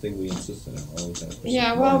one thing we insisted on, always had Christmas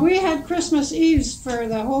Yeah, well, morning. we had Christmas Eves for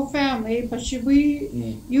the whole family, but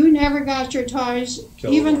Mm. you never got your toys,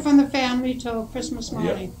 Till- even from the family, till Christmas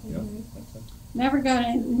morning. Yep. That's it. Never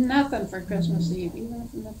got nothing for Christmas Eve, even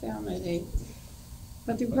from the family day.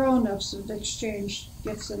 But the grown-ups would exchange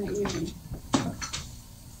gifts in the evening.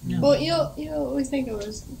 No. Well, you always think it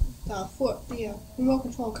was the remote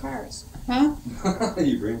control cars. Huh?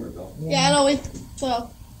 You dreamer, Bill. Yeah, I know.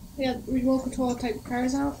 We had remote control type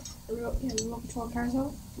cars out. Remote control cars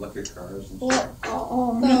out. Electric cars and Well,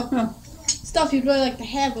 Oh, No. no. stuff you'd really like to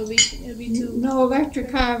have would be too. No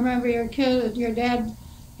electric car. I remember your dad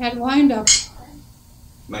had wind-up.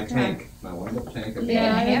 My tank, my wind-up tank. They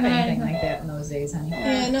Yeah, didn't have I- anything like that in those days, honey.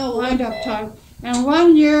 Yeah, no. Wind-up time. And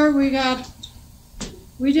one year we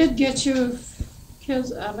did get you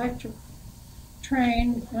kids an electric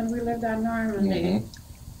train when we lived on Normandy. Mhm.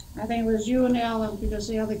 I think it was you and Ellen because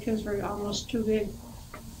the other kids were almost too big.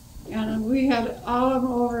 And we had all of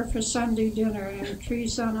them over for Sunday dinner, and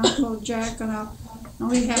Teresa and Uncle Jack and all. And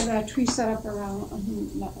we had that tree set up around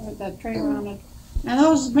that train around it. And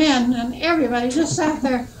those men and everybody just sat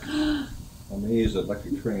there Amazed at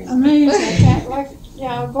electric train. amazed at that. Like,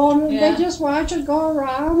 going, Yeah. they just watch it go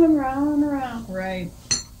around and round and around. Right.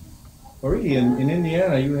 Well, really, in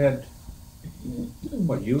Indiana, you had,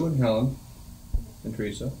 what, you and Helen and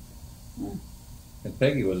Teresa? And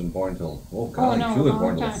Peggy wasn't born till, oh God, no, she was long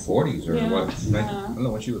born till the time. 40s or Yeah, what? yeah. I don't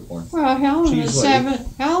know when she was born. Well, Helen She's is what, seven.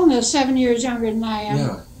 Helen is 7 years younger than I am.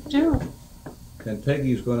 Yeah, Too. and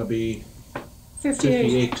Peggy's going to be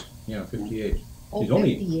 58. 58. Yeah, 58. Oh, She's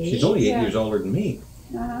only 8 Yeah. years older than me.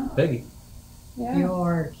 Uh-huh. Peggy, Yeah.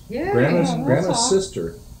 You're kidding. Grandma's that's Grandma's all.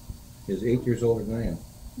 sister, is 8 years older than I am.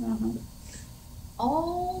 Uh-huh.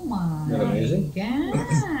 Oh my Isn't that amazing?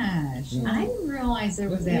 gosh. Yeah. I didn't realize there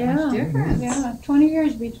was that Yeah. much difference. Yeah, 20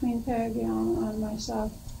 years between Peggy and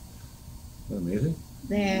myself. Isn't that amazing?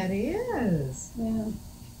 That is. Yeah.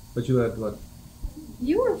 But you had what?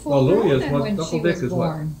 You were full Well, Louis grown is then what- when Uncle she Dick was is what?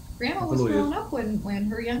 born. Grandma was Uncle Louis is- grown up when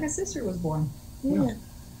her youngest sister was born. Yeah.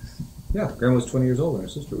 Yeah, Grandma was 20 years old and her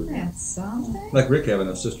sister was. That's something. Like Rick having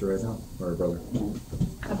a sister right now, or a brother.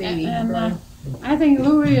 A baby. And brother. I think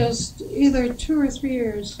Louis is either 2 or 3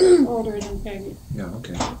 years older than Peggy. Yeah,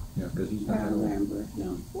 okay. Yeah, because he's I not that don't old. remember.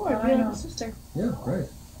 No. What? I You know. have a sister. Yeah, right.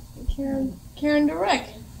 Karen to Rick.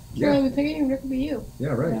 Karen would be Peggy and Rick would be you. Yeah,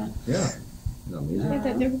 right. Yeah. Yeah. Isn't that amazing? Get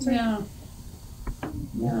that difference right? Yeah.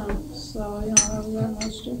 Yeah. So, there was that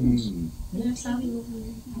much difference. Mm. Yeah, some-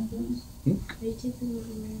 Hmm? Are you taping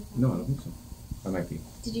over Marathon? No, I don't think so. I might be.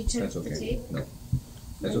 Did you check That's the okay. tape? No.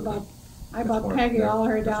 That's I okay. bought, I That's bought fine. Peggy Yeah, all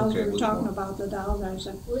her that's dolls. okay. We were We'll talking go. about the dolls. I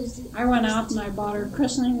said, What is it? I went out and I bought her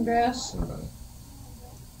christening dress What about it?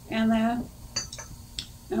 and that.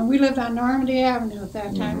 And we lived on Normandy Avenue at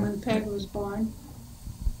that time Mhm. when Peg was born.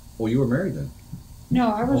 Oh, you were married then? No,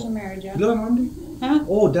 I wasn't married yet. You live on Monday? Huh?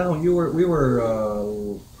 Oh, down. We were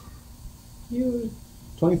You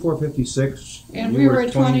 2456. And you we were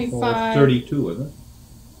 24, 32, wasn't it?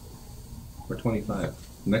 Or 25.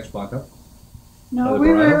 Next block up? No,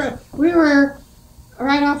 Other we were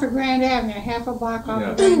right off of Grand Avenue, half a block off Yeah.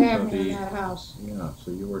 of Grand Of Avenue in the- that house. Yeah,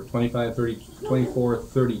 so you were 25, 30, 24,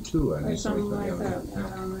 32, I Or think. something 25, like yeah, that. yeah.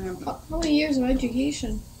 I don't remember. How many years of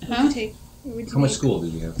education did Huh? you take? Or would you How much take? school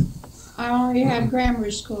did you have? I only had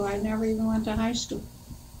grammar school. I never even went to high school.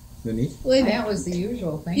 Didn't you? Well, That was the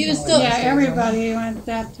usual thing. You though, just still- I Yeah, guess. everybody went at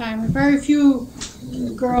that time. Very few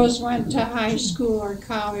girls went to high school or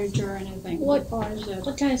college or anything. What- Boys did.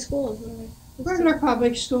 what kind of school? What's Regular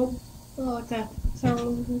public school. Oh, like that.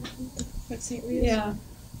 So, like St. Rita's? Yeah.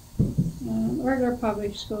 Regular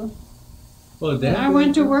public school. Well, And I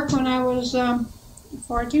went to work when I was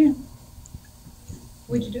 14.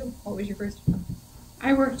 What'd you do? What was your first job?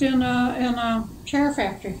 I worked in a chair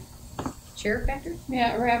factory. Chair factory?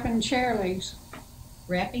 Yeah, wrapping chair legs.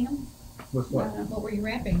 Wrapping them? With what? What were you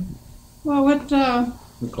wrapping? Well, With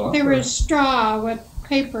cloth? they or- were straw with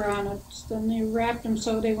paper on it. Then they wrapped them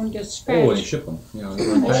so they wouldn't get Oh, and you scratched. ship them. Yeah, they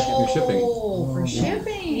were packing and shipping. Oh, for yeah.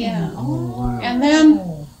 shipping. Yeah. Oh, wow. And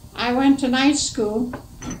then I went to night school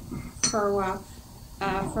for a while,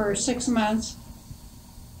 for 6 months.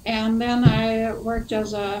 And then I worked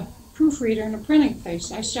as a proofreader in a printing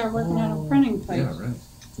place. I started working on a printing place. Yeah, right.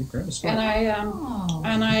 Your grandma's smart.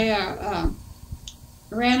 And I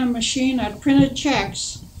ran a machine. I printed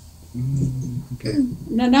checks, Okay.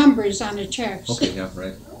 the numbers on the checks. Okay, yeah,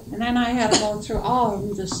 right. And then I had to go through all of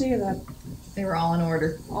them to see that They were all in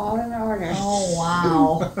order. all in order. Oh,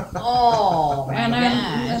 wow. Oh, my And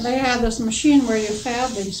then gosh. they had this machine where you fab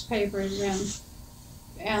these papers in.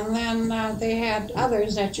 And then they had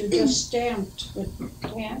others that you just stamped with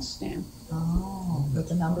hand stamp Oh, with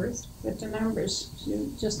the numbers? with the numbers,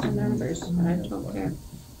 just the numbers. And I took care.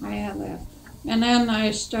 I had that. And then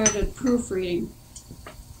I started proofreading.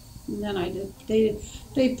 And then I did.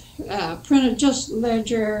 They printed just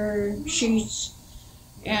ledger sheets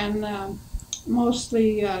and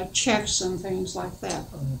mostly checks and things like that.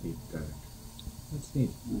 Oh, that'd be good. That's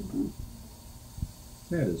neat. Mhm.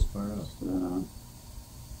 That is far out.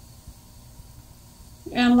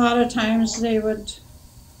 And a lot of times they would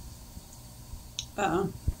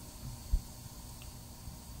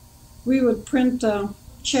we would print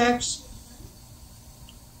checks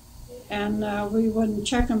and we wouldn't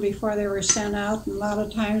check them before they were sent out. And a lot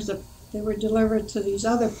of times they were delivered to these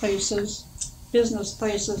other places, business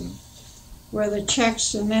places, where the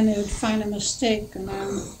checks, and then they would find a mistake, and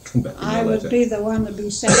then I would be the one to be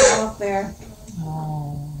sent out there.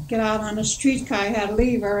 Oh. Get out on the streetcar. I had to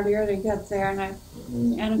leave earlier to get there,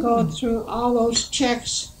 and go through all those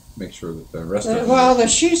checks. Make sure that the rest of them. Well, the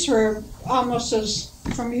sheets were almost as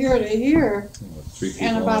from year to year, 3 feet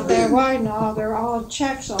and long. about that wide. Now they're all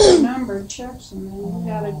checks, all numbered checks, and then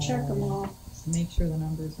you had to check them all. Make sure the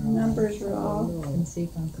numbers are Numbers were all in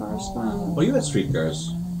sequence. corresponding. Well, you had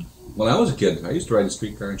streetcars. When I was a kid, I used to ride a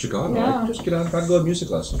streetcar in Chicago. Yeah. I'd just get on, I'd go to music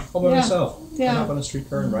lesson all by Yeah. myself. Yeah. I'd hop on a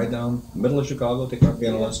streetcar and ride down the middle of Chicago, take my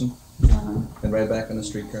piano lesson, and ride back on the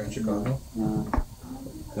streetcar in Chicago.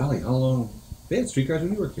 Golly, how long? They had streetcars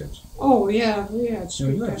when you were kids. Oh, yeah, we had You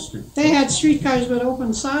know, you had streetcars. They had streetcars with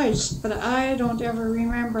open sides, but I don't ever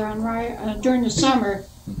remember during the summer,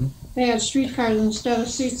 they had streetcars instead of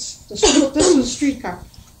seats. This was a streetcar.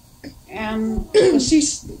 And the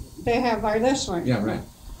seats they have are this way. Yeah, right.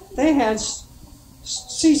 They had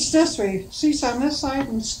seats this way, seats on this side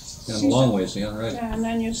and Yeah, seats the long ways, yeah, right. Yeah, and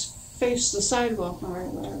then you face the sidewalk or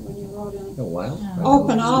whatever when you rode in. A while. Yeah.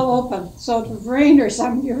 Open, all open. So if it rained or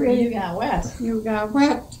something, You got wet. you got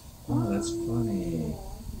wet. Oh, that's funny.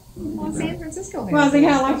 Well, San Francisco. has Well, they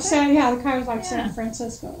had those, like don't San, yeah, the cars like Yeah. San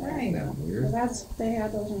Francisco. Right. Isn't that weird? They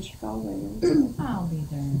had those in Chicago. I'll be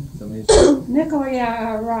darned. It's amazing. Nickel,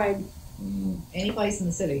 yeah, ride. Any place in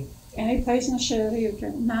the city. Any place in the city you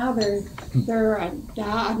can. Now they're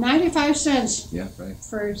 95 cents Yeah, right.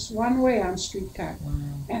 for one way on streetcar. Wow.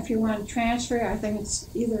 If you want to transfer, I think it's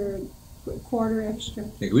either a quarter extra.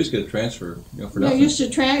 Yeah, we used to get a transfer, for They nothing. used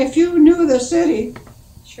to if you knew the city,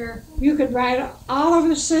 Sure. you could ride all over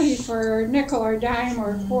the city for a nickel or dime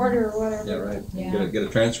or a quarter or whatever. Yeah, right. Yeah. Get a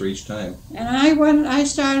transfer each time. And I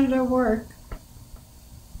started to work.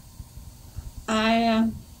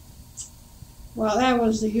 Well, that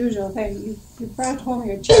was the usual thing. You brought home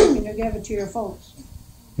your check and you gave it to your folks.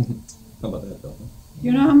 How about that, though?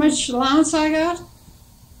 You know how much allowance I got?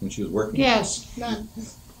 When she was working? Yes. None.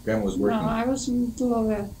 Grandma was No, working. I was a little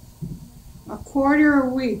bit. A quarter a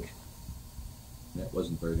week. That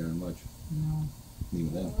wasn't very darn much, No.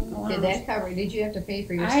 even then. Did that cover? Did you have to pay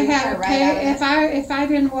for your I streetcar had to ride out of pay that? if I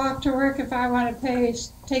didn't walk to work. If I wanted to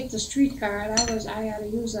take the streetcar, I had to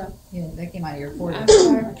use a. Yeah, that came out of your quarter.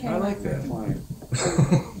 I like that.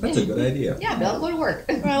 That's a good idea. Yeah, Bill, go to work.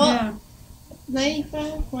 Well, Yeah.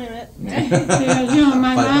 95. Wait a minute. Because,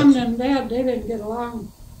 my 5 mom bucks. and dad, they didn't get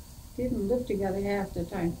along. Didn't live together half the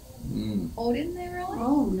time. Oh, didn't they really?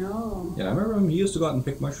 Oh, no. Yeah, I remember him. He used to go out and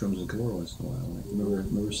pick mushrooms in Kalora once in a while. I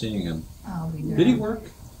remember seeing him. I'll be darned. Did he work?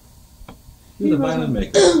 He was He a violin wasn't-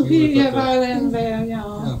 maker. He worked had with the- violin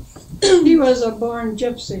there, He was a born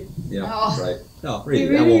gypsy. Yeah, Oh. right. No, really, He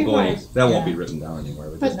that really won't go. was. That won't Yeah. be written down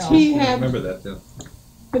anywhere. But No. he I had, remember that. Yeah.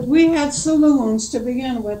 but we had saloons to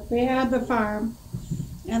begin with. We had the farm,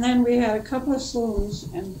 and then we had a couple of saloons,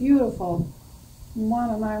 and beautiful. One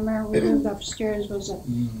of them, I remember we lived upstairs, was a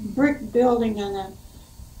brick building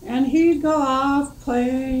and he'd go off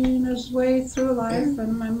playing his way through life,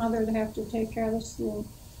 and my mother'd have to take care of the saloon.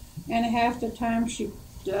 And half the time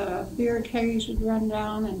beer kegs would run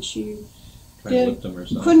down, and she Trying to lift him or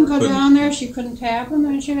something. couldn't go down there. She couldn't tap them,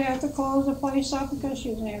 and she'd have to close the place up because she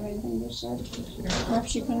didn't have anything to say. Or if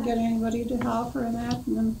she couldn't get anybody to help her in that,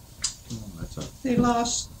 and then Oh, that's a, they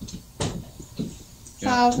lost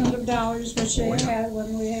thousands of dollars, which they had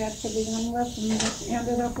when we had to begin with, and it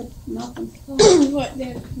ended up with nothing. What?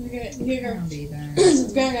 Did you I'll be darned.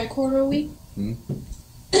 Since Grandma got a quarter a week? Hmm?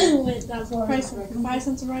 Wait, that's the price for 5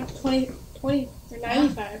 cents a ride. 20 or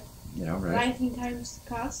 95. yeah, right. 19 times the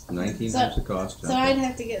cost. 19 So- times the cost. So I'd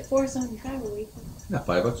have to get $4.75 a week. Yeah,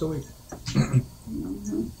 $5 a week.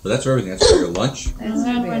 Mhm. But that's for everything. That's for your lunch. That's And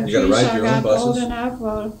then when You gotta ride Teresa your own got old buses? enough,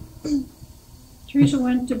 well, Teresa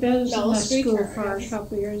went to business No, school streetcar, for a yes.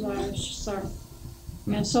 couple of years,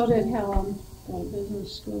 and so did Helen, go to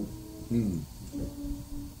business school. Isn't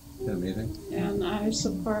that amazing? And I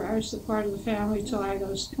supported the family till I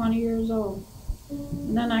was 20 years old.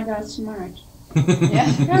 And then I got smart. Yeah.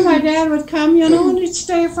 And my dad would come, and he'd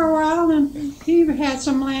stay for a while, and he had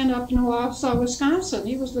some land up in Wausau, Wisconsin.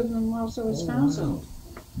 He was living in Wausau, Wisconsin. Oh, wow.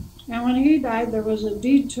 And when he died, there was a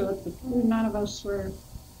deed to it, but none of us were.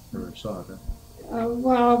 Never saw it. Huh?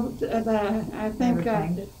 I think, Never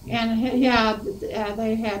claimed it.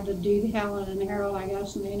 they had the deed, Helen and Harold, I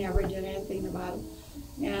guess, and they never did anything about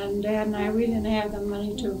it. And Dad and we didn't have the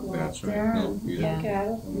money to go That's up right. there No, and you look didn't. at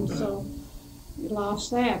it, and so we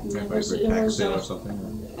lost that. And If it I was, could it tax was sale or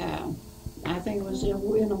something. I think it was in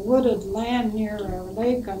a wooded land near a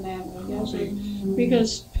lake on that, I guess,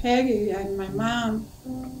 because Peggy and my mom,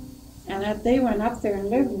 and that they went up there and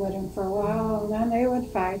lived with him for a while, and then they would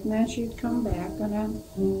fight, and then she'd come back, and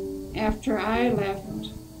then after I left,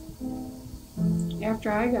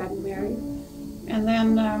 after I got married, and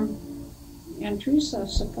then, and Teresa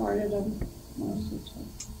supported him most of the time.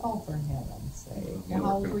 Oh, for heaven's sake. Yeah, Well,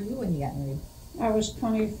 how old were you when you got married? I was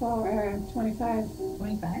 25. 25?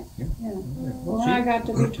 Yeah. Well, When I got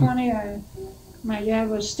to be 20, my dad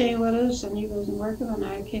was staying with us and he wasn't working, and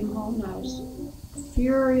I came home and I was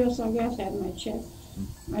furious, I guess, had my check.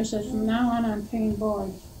 I said, from now on, I'm paying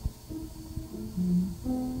board.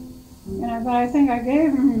 But I think I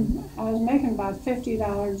gave him, I was making about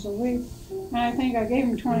 $50 a week, and I think I gave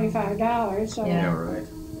him $25, so Yeah. right.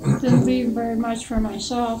 didn't leave very much for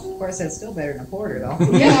myself. Of course, that's still better than a porter, though.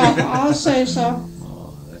 Yeah, I'll say so.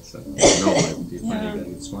 Oh, that's no, you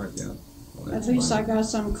finally got smart, yeah. Well, At least I got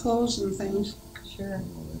some clothes and things. Sure.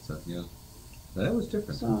 Yeah. That was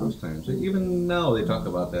different So- those times. Even now they talk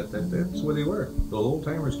about that. That's where they were. The old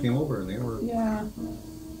timers came over and they were. Yeah,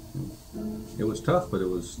 It was tough, but it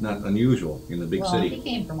was not unusual in the big Well, city. he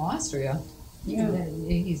came from Austria. Yeah.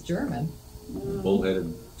 He's German.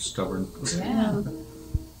 Bullheaded, stubborn. Yeah.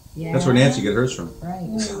 Yeah. That's where Nancy got hers from. Right.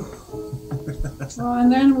 yeah. Well,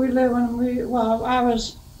 and then I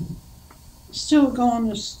was still going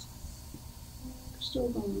to school.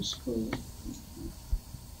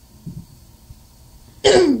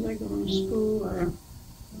 Was I going to school or?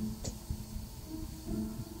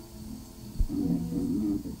 I can't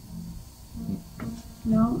remember.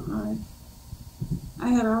 No, I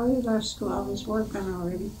had already left school. I was working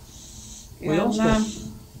already. We also-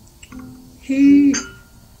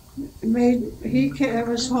 I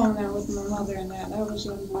was home there with my mother and that. That was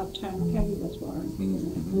about the time Peggy was born.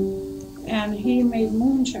 Mm-hmm. And he made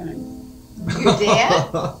moonshine. Your dad?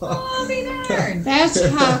 Oh, be darned. That's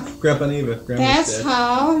how. Grandpa Neva. That's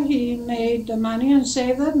how he made the money and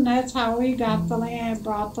saved it, and that's how he got the land,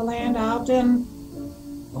 brought the land out on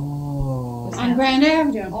Grand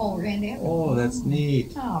Avenue. Oh, Grand Avenue. Oh, that's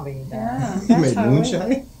neat. Oh, be darned. Yeah, He that's made how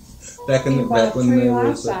moonshine? Back He when bought there 3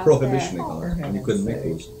 was lots a out prohibition, there. they call it, Oh, for and you couldn't make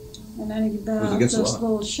heaven's those. And then he It was built against this the law.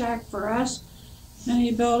 little shack for us, and he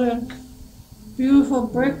built a beautiful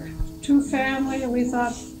brick 2-family, and we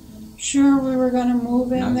thought sure we were going to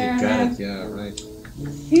move in Now there. you And got then it, yeah, right.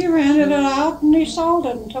 he rented it out and he sold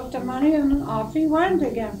it and took the money and off he went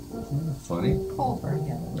again. Funny. Oh, for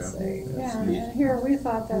heaven's Yeah. sake. Yeah, That's neat. and here we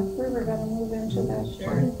thought that we were going to move into that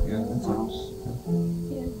Funny. Yeah, that's it. house.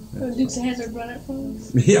 The Dukes of Hazzard run it from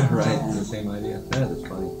us. Yeah, right. The same idea. That is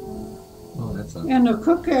funny. Oh, that's a. And the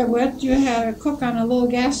cook you had a cook on a little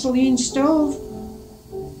gasoline stove,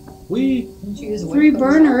 We Didn't you use a wood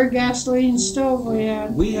 3-burner gasoline stove we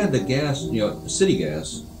had. had the gas, city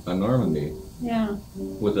gas on Normandy Yeah,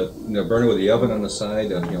 with a burner with the oven on the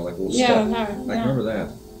side, like a little yeah, step. I yeah. can remember that.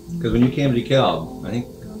 Because when you came to DeKalb, I think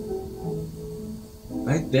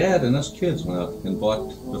my dad and us kids went out and bought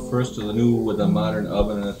the first of the new with a modern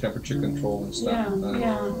oven and a temperature control and stuff. Yeah,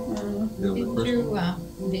 yeah. The first-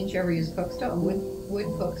 Didn't you ever use a cook stove? Wood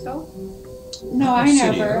cook stove? No, I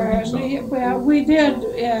City, never. I don't think Well, we did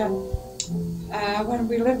when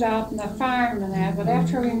we lived out in the farm and that. But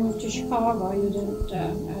after we moved to Chicago, you didn't. I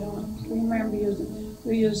don't remember using.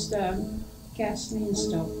 We used gasoline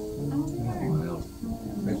stove. Wow.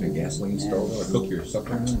 There's a gasoline stove or cook your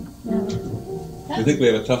supper in. Yeah. I think we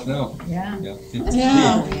have it tough now. Yeah. Yeah.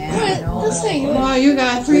 Yeah. Yeah. No. This thing, Well, you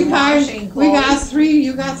got 3 cars. Washing We got clothes. 3.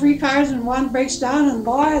 You got 3 cars, and one breaks down, and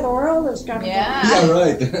boy, the world is coming. Yeah. Yeah,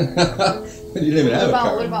 right. But you didn't even have a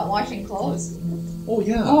car. What about washing clothes? Oh,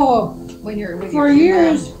 yeah. Oh, When you're with for your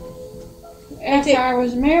years. After I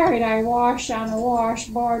was married, I washed on a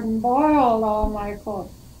washboard and boiled all my clothes.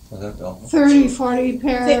 30, 40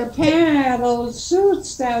 pair of those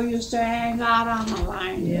suits that used to hang out on the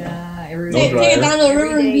line. Yeah, every No day. dryer. Take it down to the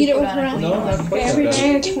river and beat it Put with on a ground. clean No, one. not quite Every that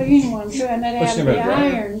day bad. a clean one too, and it had Especially the with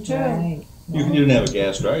dryer. iron too. Right. You didn't have a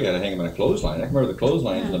gas dryer, you had to hang them on a clothesline. I can remember the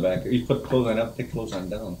clotheslines in the back. You put the clothesline up, take the clothesline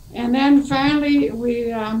down. And then finally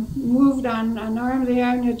we moved on Normandy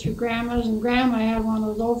Avenue to Gramma's, and Gramma had one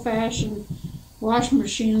of those old-fashioned washing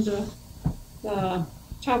machines, the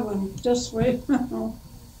tub went this way,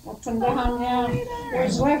 up and down, yeah. It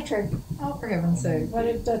was electric, Oh, for heaven's sake.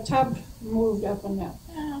 but the tub moved up and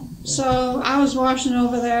down. So I was washing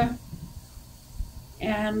over there,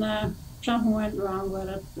 and something went wrong with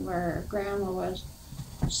it where Grandma was.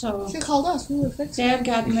 So She called us. We would fix it. Dad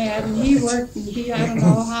got mad, and he worked, and I don't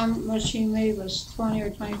know how much he made, was $20 or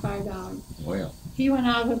 $25. Well, He went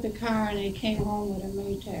out with the car, and he came home with a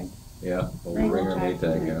Maytag. yeah. Old Ringer ringer type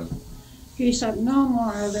Maytag, thing. yeah. He said, no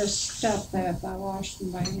more of this stuff that I washed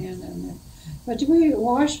them by hand. But we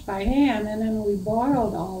washed by hand, and then we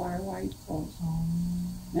boiled all our white clothes.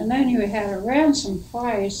 And then you had to rinse them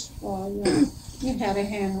twice. Well, you had a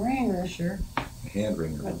hand wringer. Sure. Hand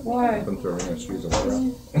ringer. But boy, Put them through a ringer, squeeze the water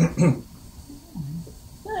out.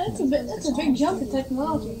 That's a big jump in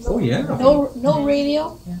technology. Oh, yeah. No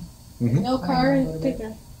radio. Mhm. No car. Take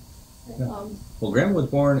a, Well, Grandma was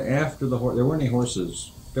born after the horse. There weren't any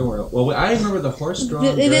horses There were well. I remember the horse-drawn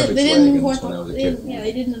They garbage didn't wagons horse. when I was a They kid. didn't, yeah,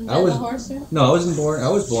 they didn't I have was- a horse there. No, I wasn't born. I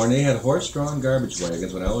was born. They had horse-drawn garbage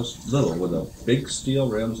wagons when I was little, with a big steel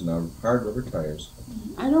rims and hard rubber tires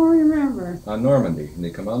I don't remember. on Normandy, and they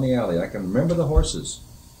come on the alley. I can remember the horses,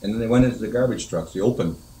 and then they went into the garbage trucks, the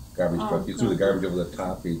open garbage Oh, truck. You threw the God. garbage over the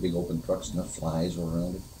top, these big open trucks, and the flies were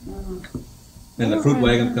around it. Uh, And the Oh, fruit I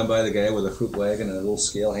wagon know. come by, the guy with a fruit wagon and a little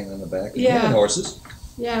scale hanging on the back. And Yeah. They had horses.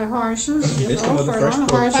 yeah, horses. You It's come know, with the for fresh, long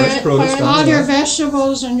fresh horses. produce. Fire- coming All your out.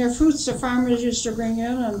 vegetables and your fruits the farmers used to bring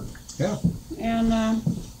in, and Yeah. and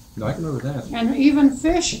No, I can remember that. and even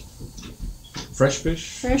fish, Fresh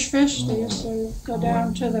fish. fresh fish. They used to go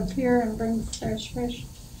down to the pier and bring fresh fish.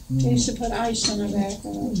 They used to put ice in the back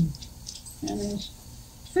of it. And it's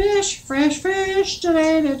fish, fresh fish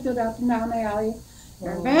today. They'd go up and down the alley.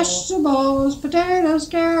 Their vegetables, potatoes,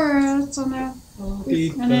 carrots, and that.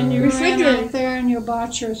 And then you ran Refrigerator. out there and you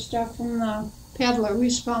bought your stuff from the peddler. We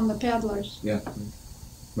used to call them the peddlers. Yeah.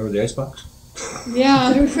 Remember the icebox? Yeah.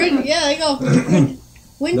 Yeah, they go. From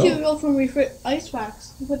when No. do you go from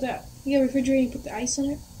icebox? You put that. You get a refrigerator. You put the ice in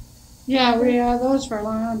it. Yeah, we had those for a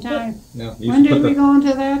long time. Yeah. You When used to did put we go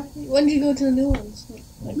into that? When do you go to the new ones?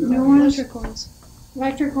 Like New ones? electric ones.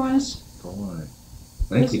 Electric ones? Boy.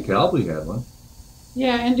 I think DeKalb had one.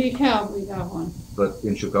 Yeah, in DeKalb we got one. But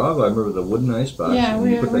in Chicago, I remember the wooden icebox. Yeah, and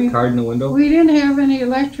you put the card in the window. We didn't have any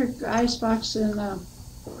electric icebox in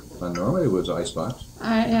Normally it was icebox.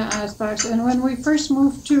 icebox. And when we first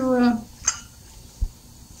moved to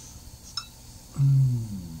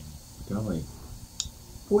Golly.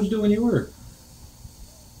 What did you do when you were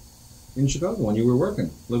in Chicago, when you were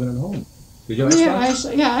working, living at home? Did you have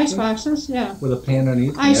icebox? iceboxes, yeah. With a pan underneath?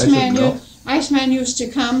 and the ice would melt? Iceman used to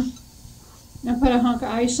come and put a hunk of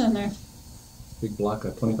ice in there. Big block,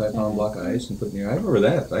 a 25-pound block of ice and put it in your. I remember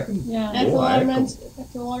that. I can. Yeah. After the Oh,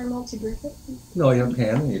 water I- melts, you break it. No, you have a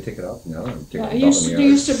pan and you take it out. You take Yeah, it there out in the yard.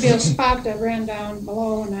 used to be a spot that ran down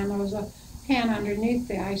below, and then there was a pan underneath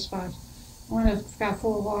the icebox. When it got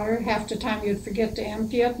full of water, half the time you'd forget to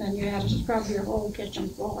empty it, and then you had to scrub your whole kitchen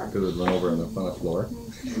floor. Because it would run over on the floor.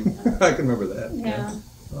 I can remember that. Yeah.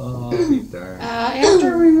 Oh, be darn.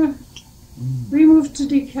 After we moved to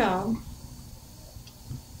DeKalb,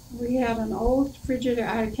 we had an old Frigidaire.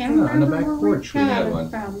 I can't Yeah, on the remember back where porch we got had it one.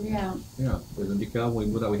 from. Yeah. Yeah, with the decal, we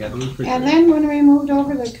had the refrigerator. And then when we moved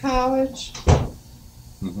over to College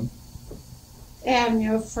Mhm.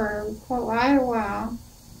 Avenue for quite a while,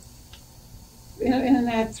 in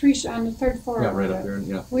that on the third floor, Yeah, right up there,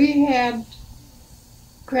 yeah. we had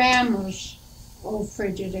Gramma's old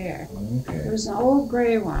Frigidaire. It Okay. was an old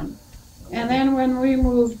gray one. And then when we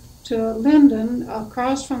moved to Linden,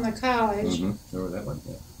 across from the college, Mm-hmm. Remember that one?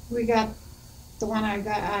 Yeah. we got the one I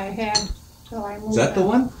had till I moved. Is that the out.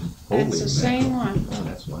 one? That's Holy the mackerel. same one. Oh,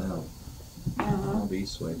 that's wild. Uh-huh. All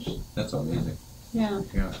these switch. That's amazing. Yeah.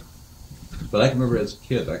 Yeah. But I can remember as a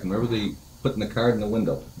kid, I can remember putting the card in the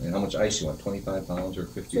window and how much ice you want, 25 pounds or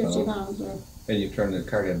 50 50 pounds. pounds or And you turn the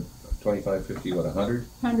card in 25, 50, 100?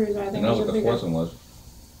 100, I And think know was what a the bigger. fourth one was.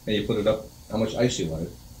 And you put it up, how much ice you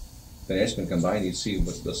wanted. Then the iceman come by and you'd see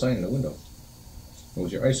what's the sign in the window. What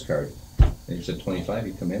was your ice card? And you said 25,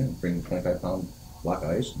 he'd come in and bring the 25-pound block of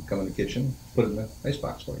ice and come in the kitchen, put it in the ice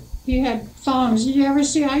box for you. He had thongs. Did you ever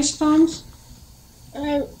see ice thongs? I've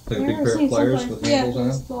Like a big never pair seen of pliers something- with handles on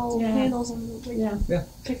yeah, them? the little Yeah. handles and like Yeah.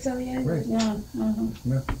 picks on the end. Right. Yeah.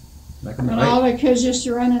 Uh-huh. I can And all the kids used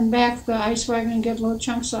to run in back the ice wagon and get little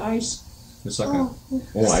chunks of ice. It's like Oh,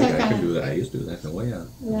 I could do that. I used to do that. No way, yeah.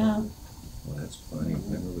 Yeah. Well, that's funny. I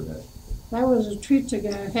remember that. That was a treat to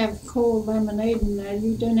have cold lemonade, and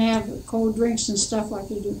you didn't have cold drinks and stuff like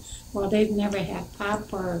you do. Well, they'd never had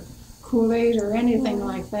pop or Kool-Aid or anything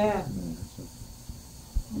like that.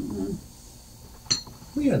 Mm-mm.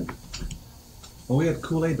 We had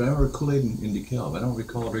Kool-Aid, but I remember Kool-Aid in DeKalb. I don't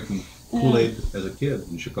recall drinking Kool-Aid as a kid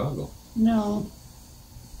in Chicago No,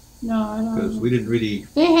 I don't. because we didn't really.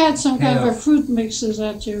 They had some kind of Yeah. a fruit mixes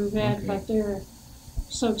that you had, Okay. but they were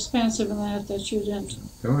so expensive in that you didn't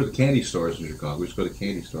I remember the candy stores in Chicago. We used to go to the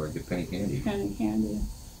candy store and get penny candy. kind of candy.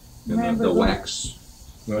 And Remember the the- wax.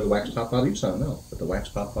 Remember the wax top bottle? You saw them, no. But the wax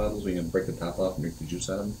pop bottles where you break the top off and drink the juice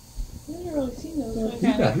out of them. I've never really seen those.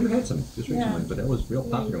 Yeah. Like, You had some just recently, Yeah. but that was real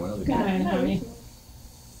popular when I was a Yeah. kid. Right, honey.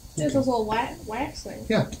 There's those little wax things.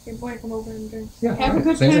 Yeah. Your boy come over and drink. Yeah, Have a right,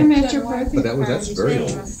 good same time thing. at your birthday But that's parties. very Yeah.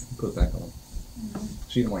 old. Put it back on.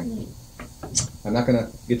 See you tomorrow. I'm not gonna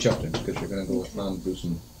get you up there because you're gonna go with Mom and do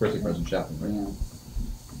some birthday present shopping, right? Yeah.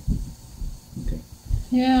 Okay.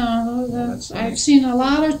 Yeah, that's funny. I've seen a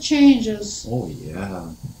lot of changes. Oh yeah.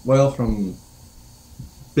 Well, from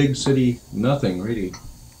big city, nothing really.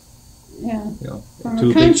 Yeah. You know, From to a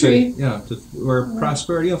a big city, country. yeah, to where Right.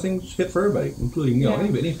 prosperity, you know, things hit for everybody, including, you know,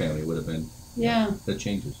 Yeah. any family would have been. Yeah, That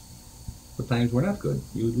changes. But times were not good.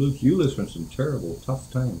 You lived through some terrible,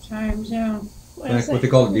 tough times. times, yeah. Like what they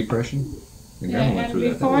call the depression. And Grandma Yeah, went and through that.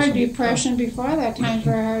 That before was some depression, before that, times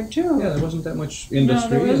were hard too. Yeah, there wasn't that much No, industry.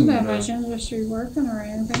 there wasn't that and, much industry working or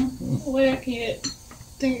anything. Where can you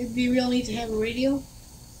think? Do you really need to have a radio?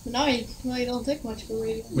 But now you don't think much of a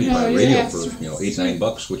radio. Well, you No, buy a you radio have for to-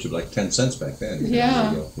 $8-9, which was like 10 cents back then. You could have a Yeah.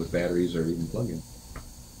 radio with batteries or even plug-in.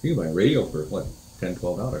 You can buy a radio for what,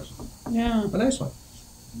 $10-12, Yeah. a nice one.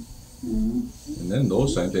 Mhm. And then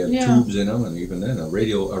those times they had Yeah. tubes in them, and even then a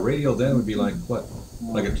radio then would be like what,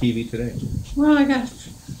 like a TV today. Well,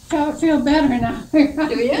 I feel better now. Do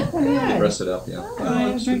you? Yeah. Press it up, yeah.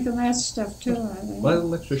 I'm drinking that stuff too, I think. A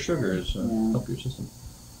little extra sugar is Yeah. help your system.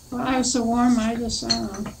 Well, I was so warm, I just, I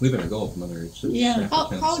don't know. We better go, Mother. It's Yeah. How-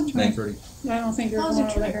 9:30. I don't think you're How's going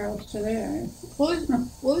it over the true? Herald today. What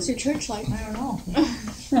was your church like? I don't know.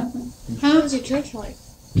 What Huh? was your church like?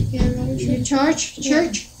 You ever go to Your church?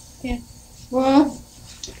 church? Yeah. Well,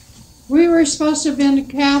 we were supposed to have been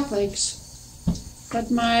Catholics,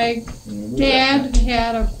 but my dad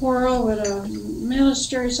had a quarrel with a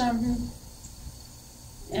minister or something.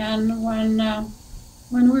 And when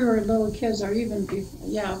we were little kids, or even before,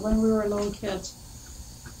 yeah, when we were little kids.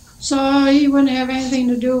 So he wouldn't have anything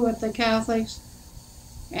to do with the Catholics,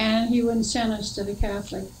 and he wouldn't send us to the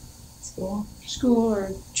Catholic school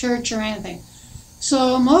or church or anything.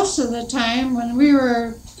 So most of the time, when we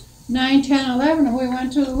were 9, 10, 11, we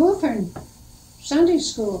went to the Lutheran Sunday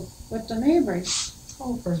school with the neighbors.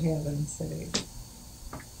 Oh, for heaven's sake.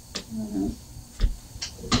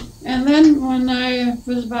 And then when I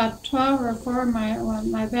was about 12 or 4,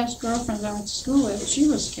 my best girlfriend I went to school with, she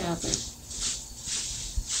was Catholic.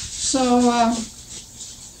 So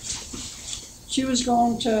she was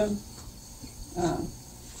going to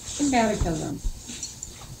catechism.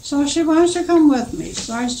 So she wants to come with me.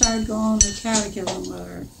 So I started going to catechism with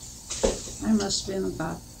her. I must have been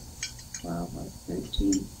about 12 or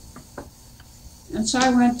 13. And so I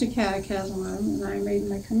went to catechism with him, and I made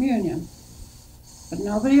my communion. But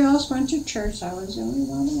nobody else went to church. I was the only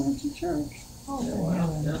one who went to church. Oh, for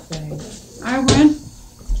heaven's sake. I went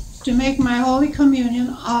to make my Holy Communion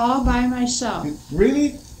all by myself.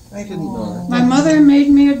 Really? I didn't know that. My mother made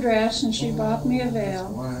me a dress, and she bought me a veil.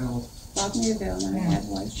 Wow. Bought me a veil, and I had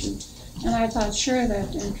white shoes. And I thought sure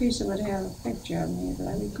that Teresa would have a picture of me,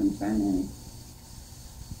 but we couldn't find any.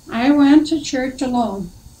 I went to church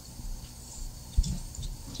alone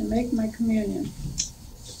to make my communion.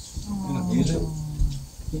 Oh.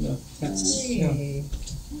 You know, Hey.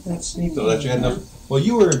 That's neat though, that you had enough, well,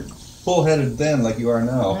 you were bullheaded then like you are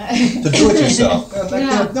now, to do it yourself.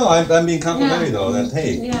 Yeah. No, I'm being complimentary though, that,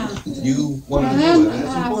 hey, Yeah. you wanted And to then do it, and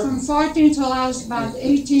that's from important. 14 till I was about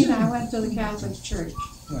 18, I went to the Catholic Church.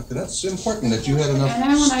 Yeah, that's important that you had enough And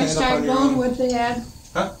then when I stand up started on your going own. with Dad,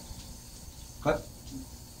 Huh? What?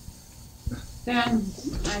 then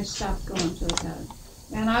I stopped going to the Catholic.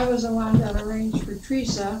 And I was the one that arranged for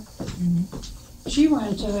Teresa. She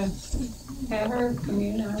went to have her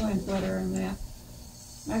communion. I went with her and that.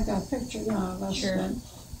 I got pictures of us Sure. then.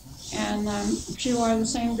 And she wore the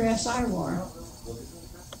same dress I wore.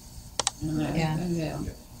 Yeah.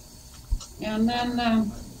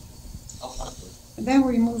 And then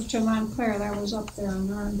we moved to Montclair. That was up there on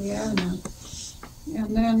Normandy Avenue.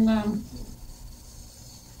 And then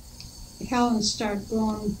Helen started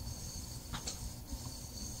going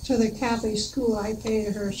to the Catholic school. I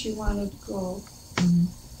paid her. She wanted to go.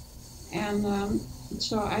 And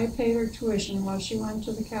so I paid her tuition while she went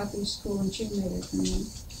to the Catholic school, and she made her communion.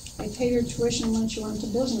 I paid her tuition when she went to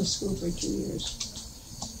business school for 2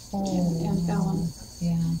 years. And Helen.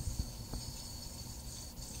 Yeah.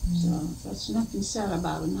 So that's nothing said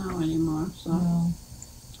about it now anymore. So No.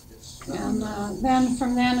 and then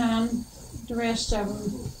from then on, the rest of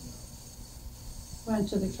them went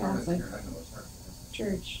to the Catholic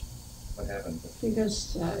church What happened?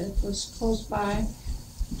 because it was close by.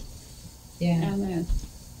 Yeah. And then,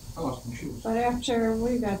 I lost my shoes. but after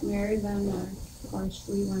we got married, then of course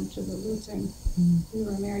we went to the Lutheran. We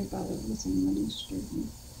were married by the Lutheran minister,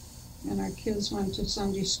 and our kids went to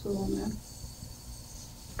Sunday school and that.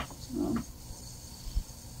 So,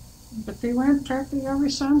 but they went practically every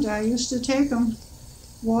Sunday. I used to take them,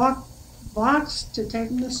 walk blocks to take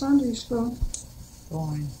them to Sunday school.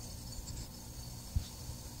 Boy.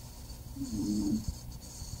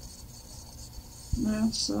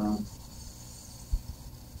 That's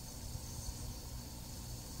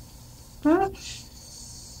but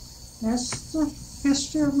that's the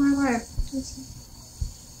history of my life.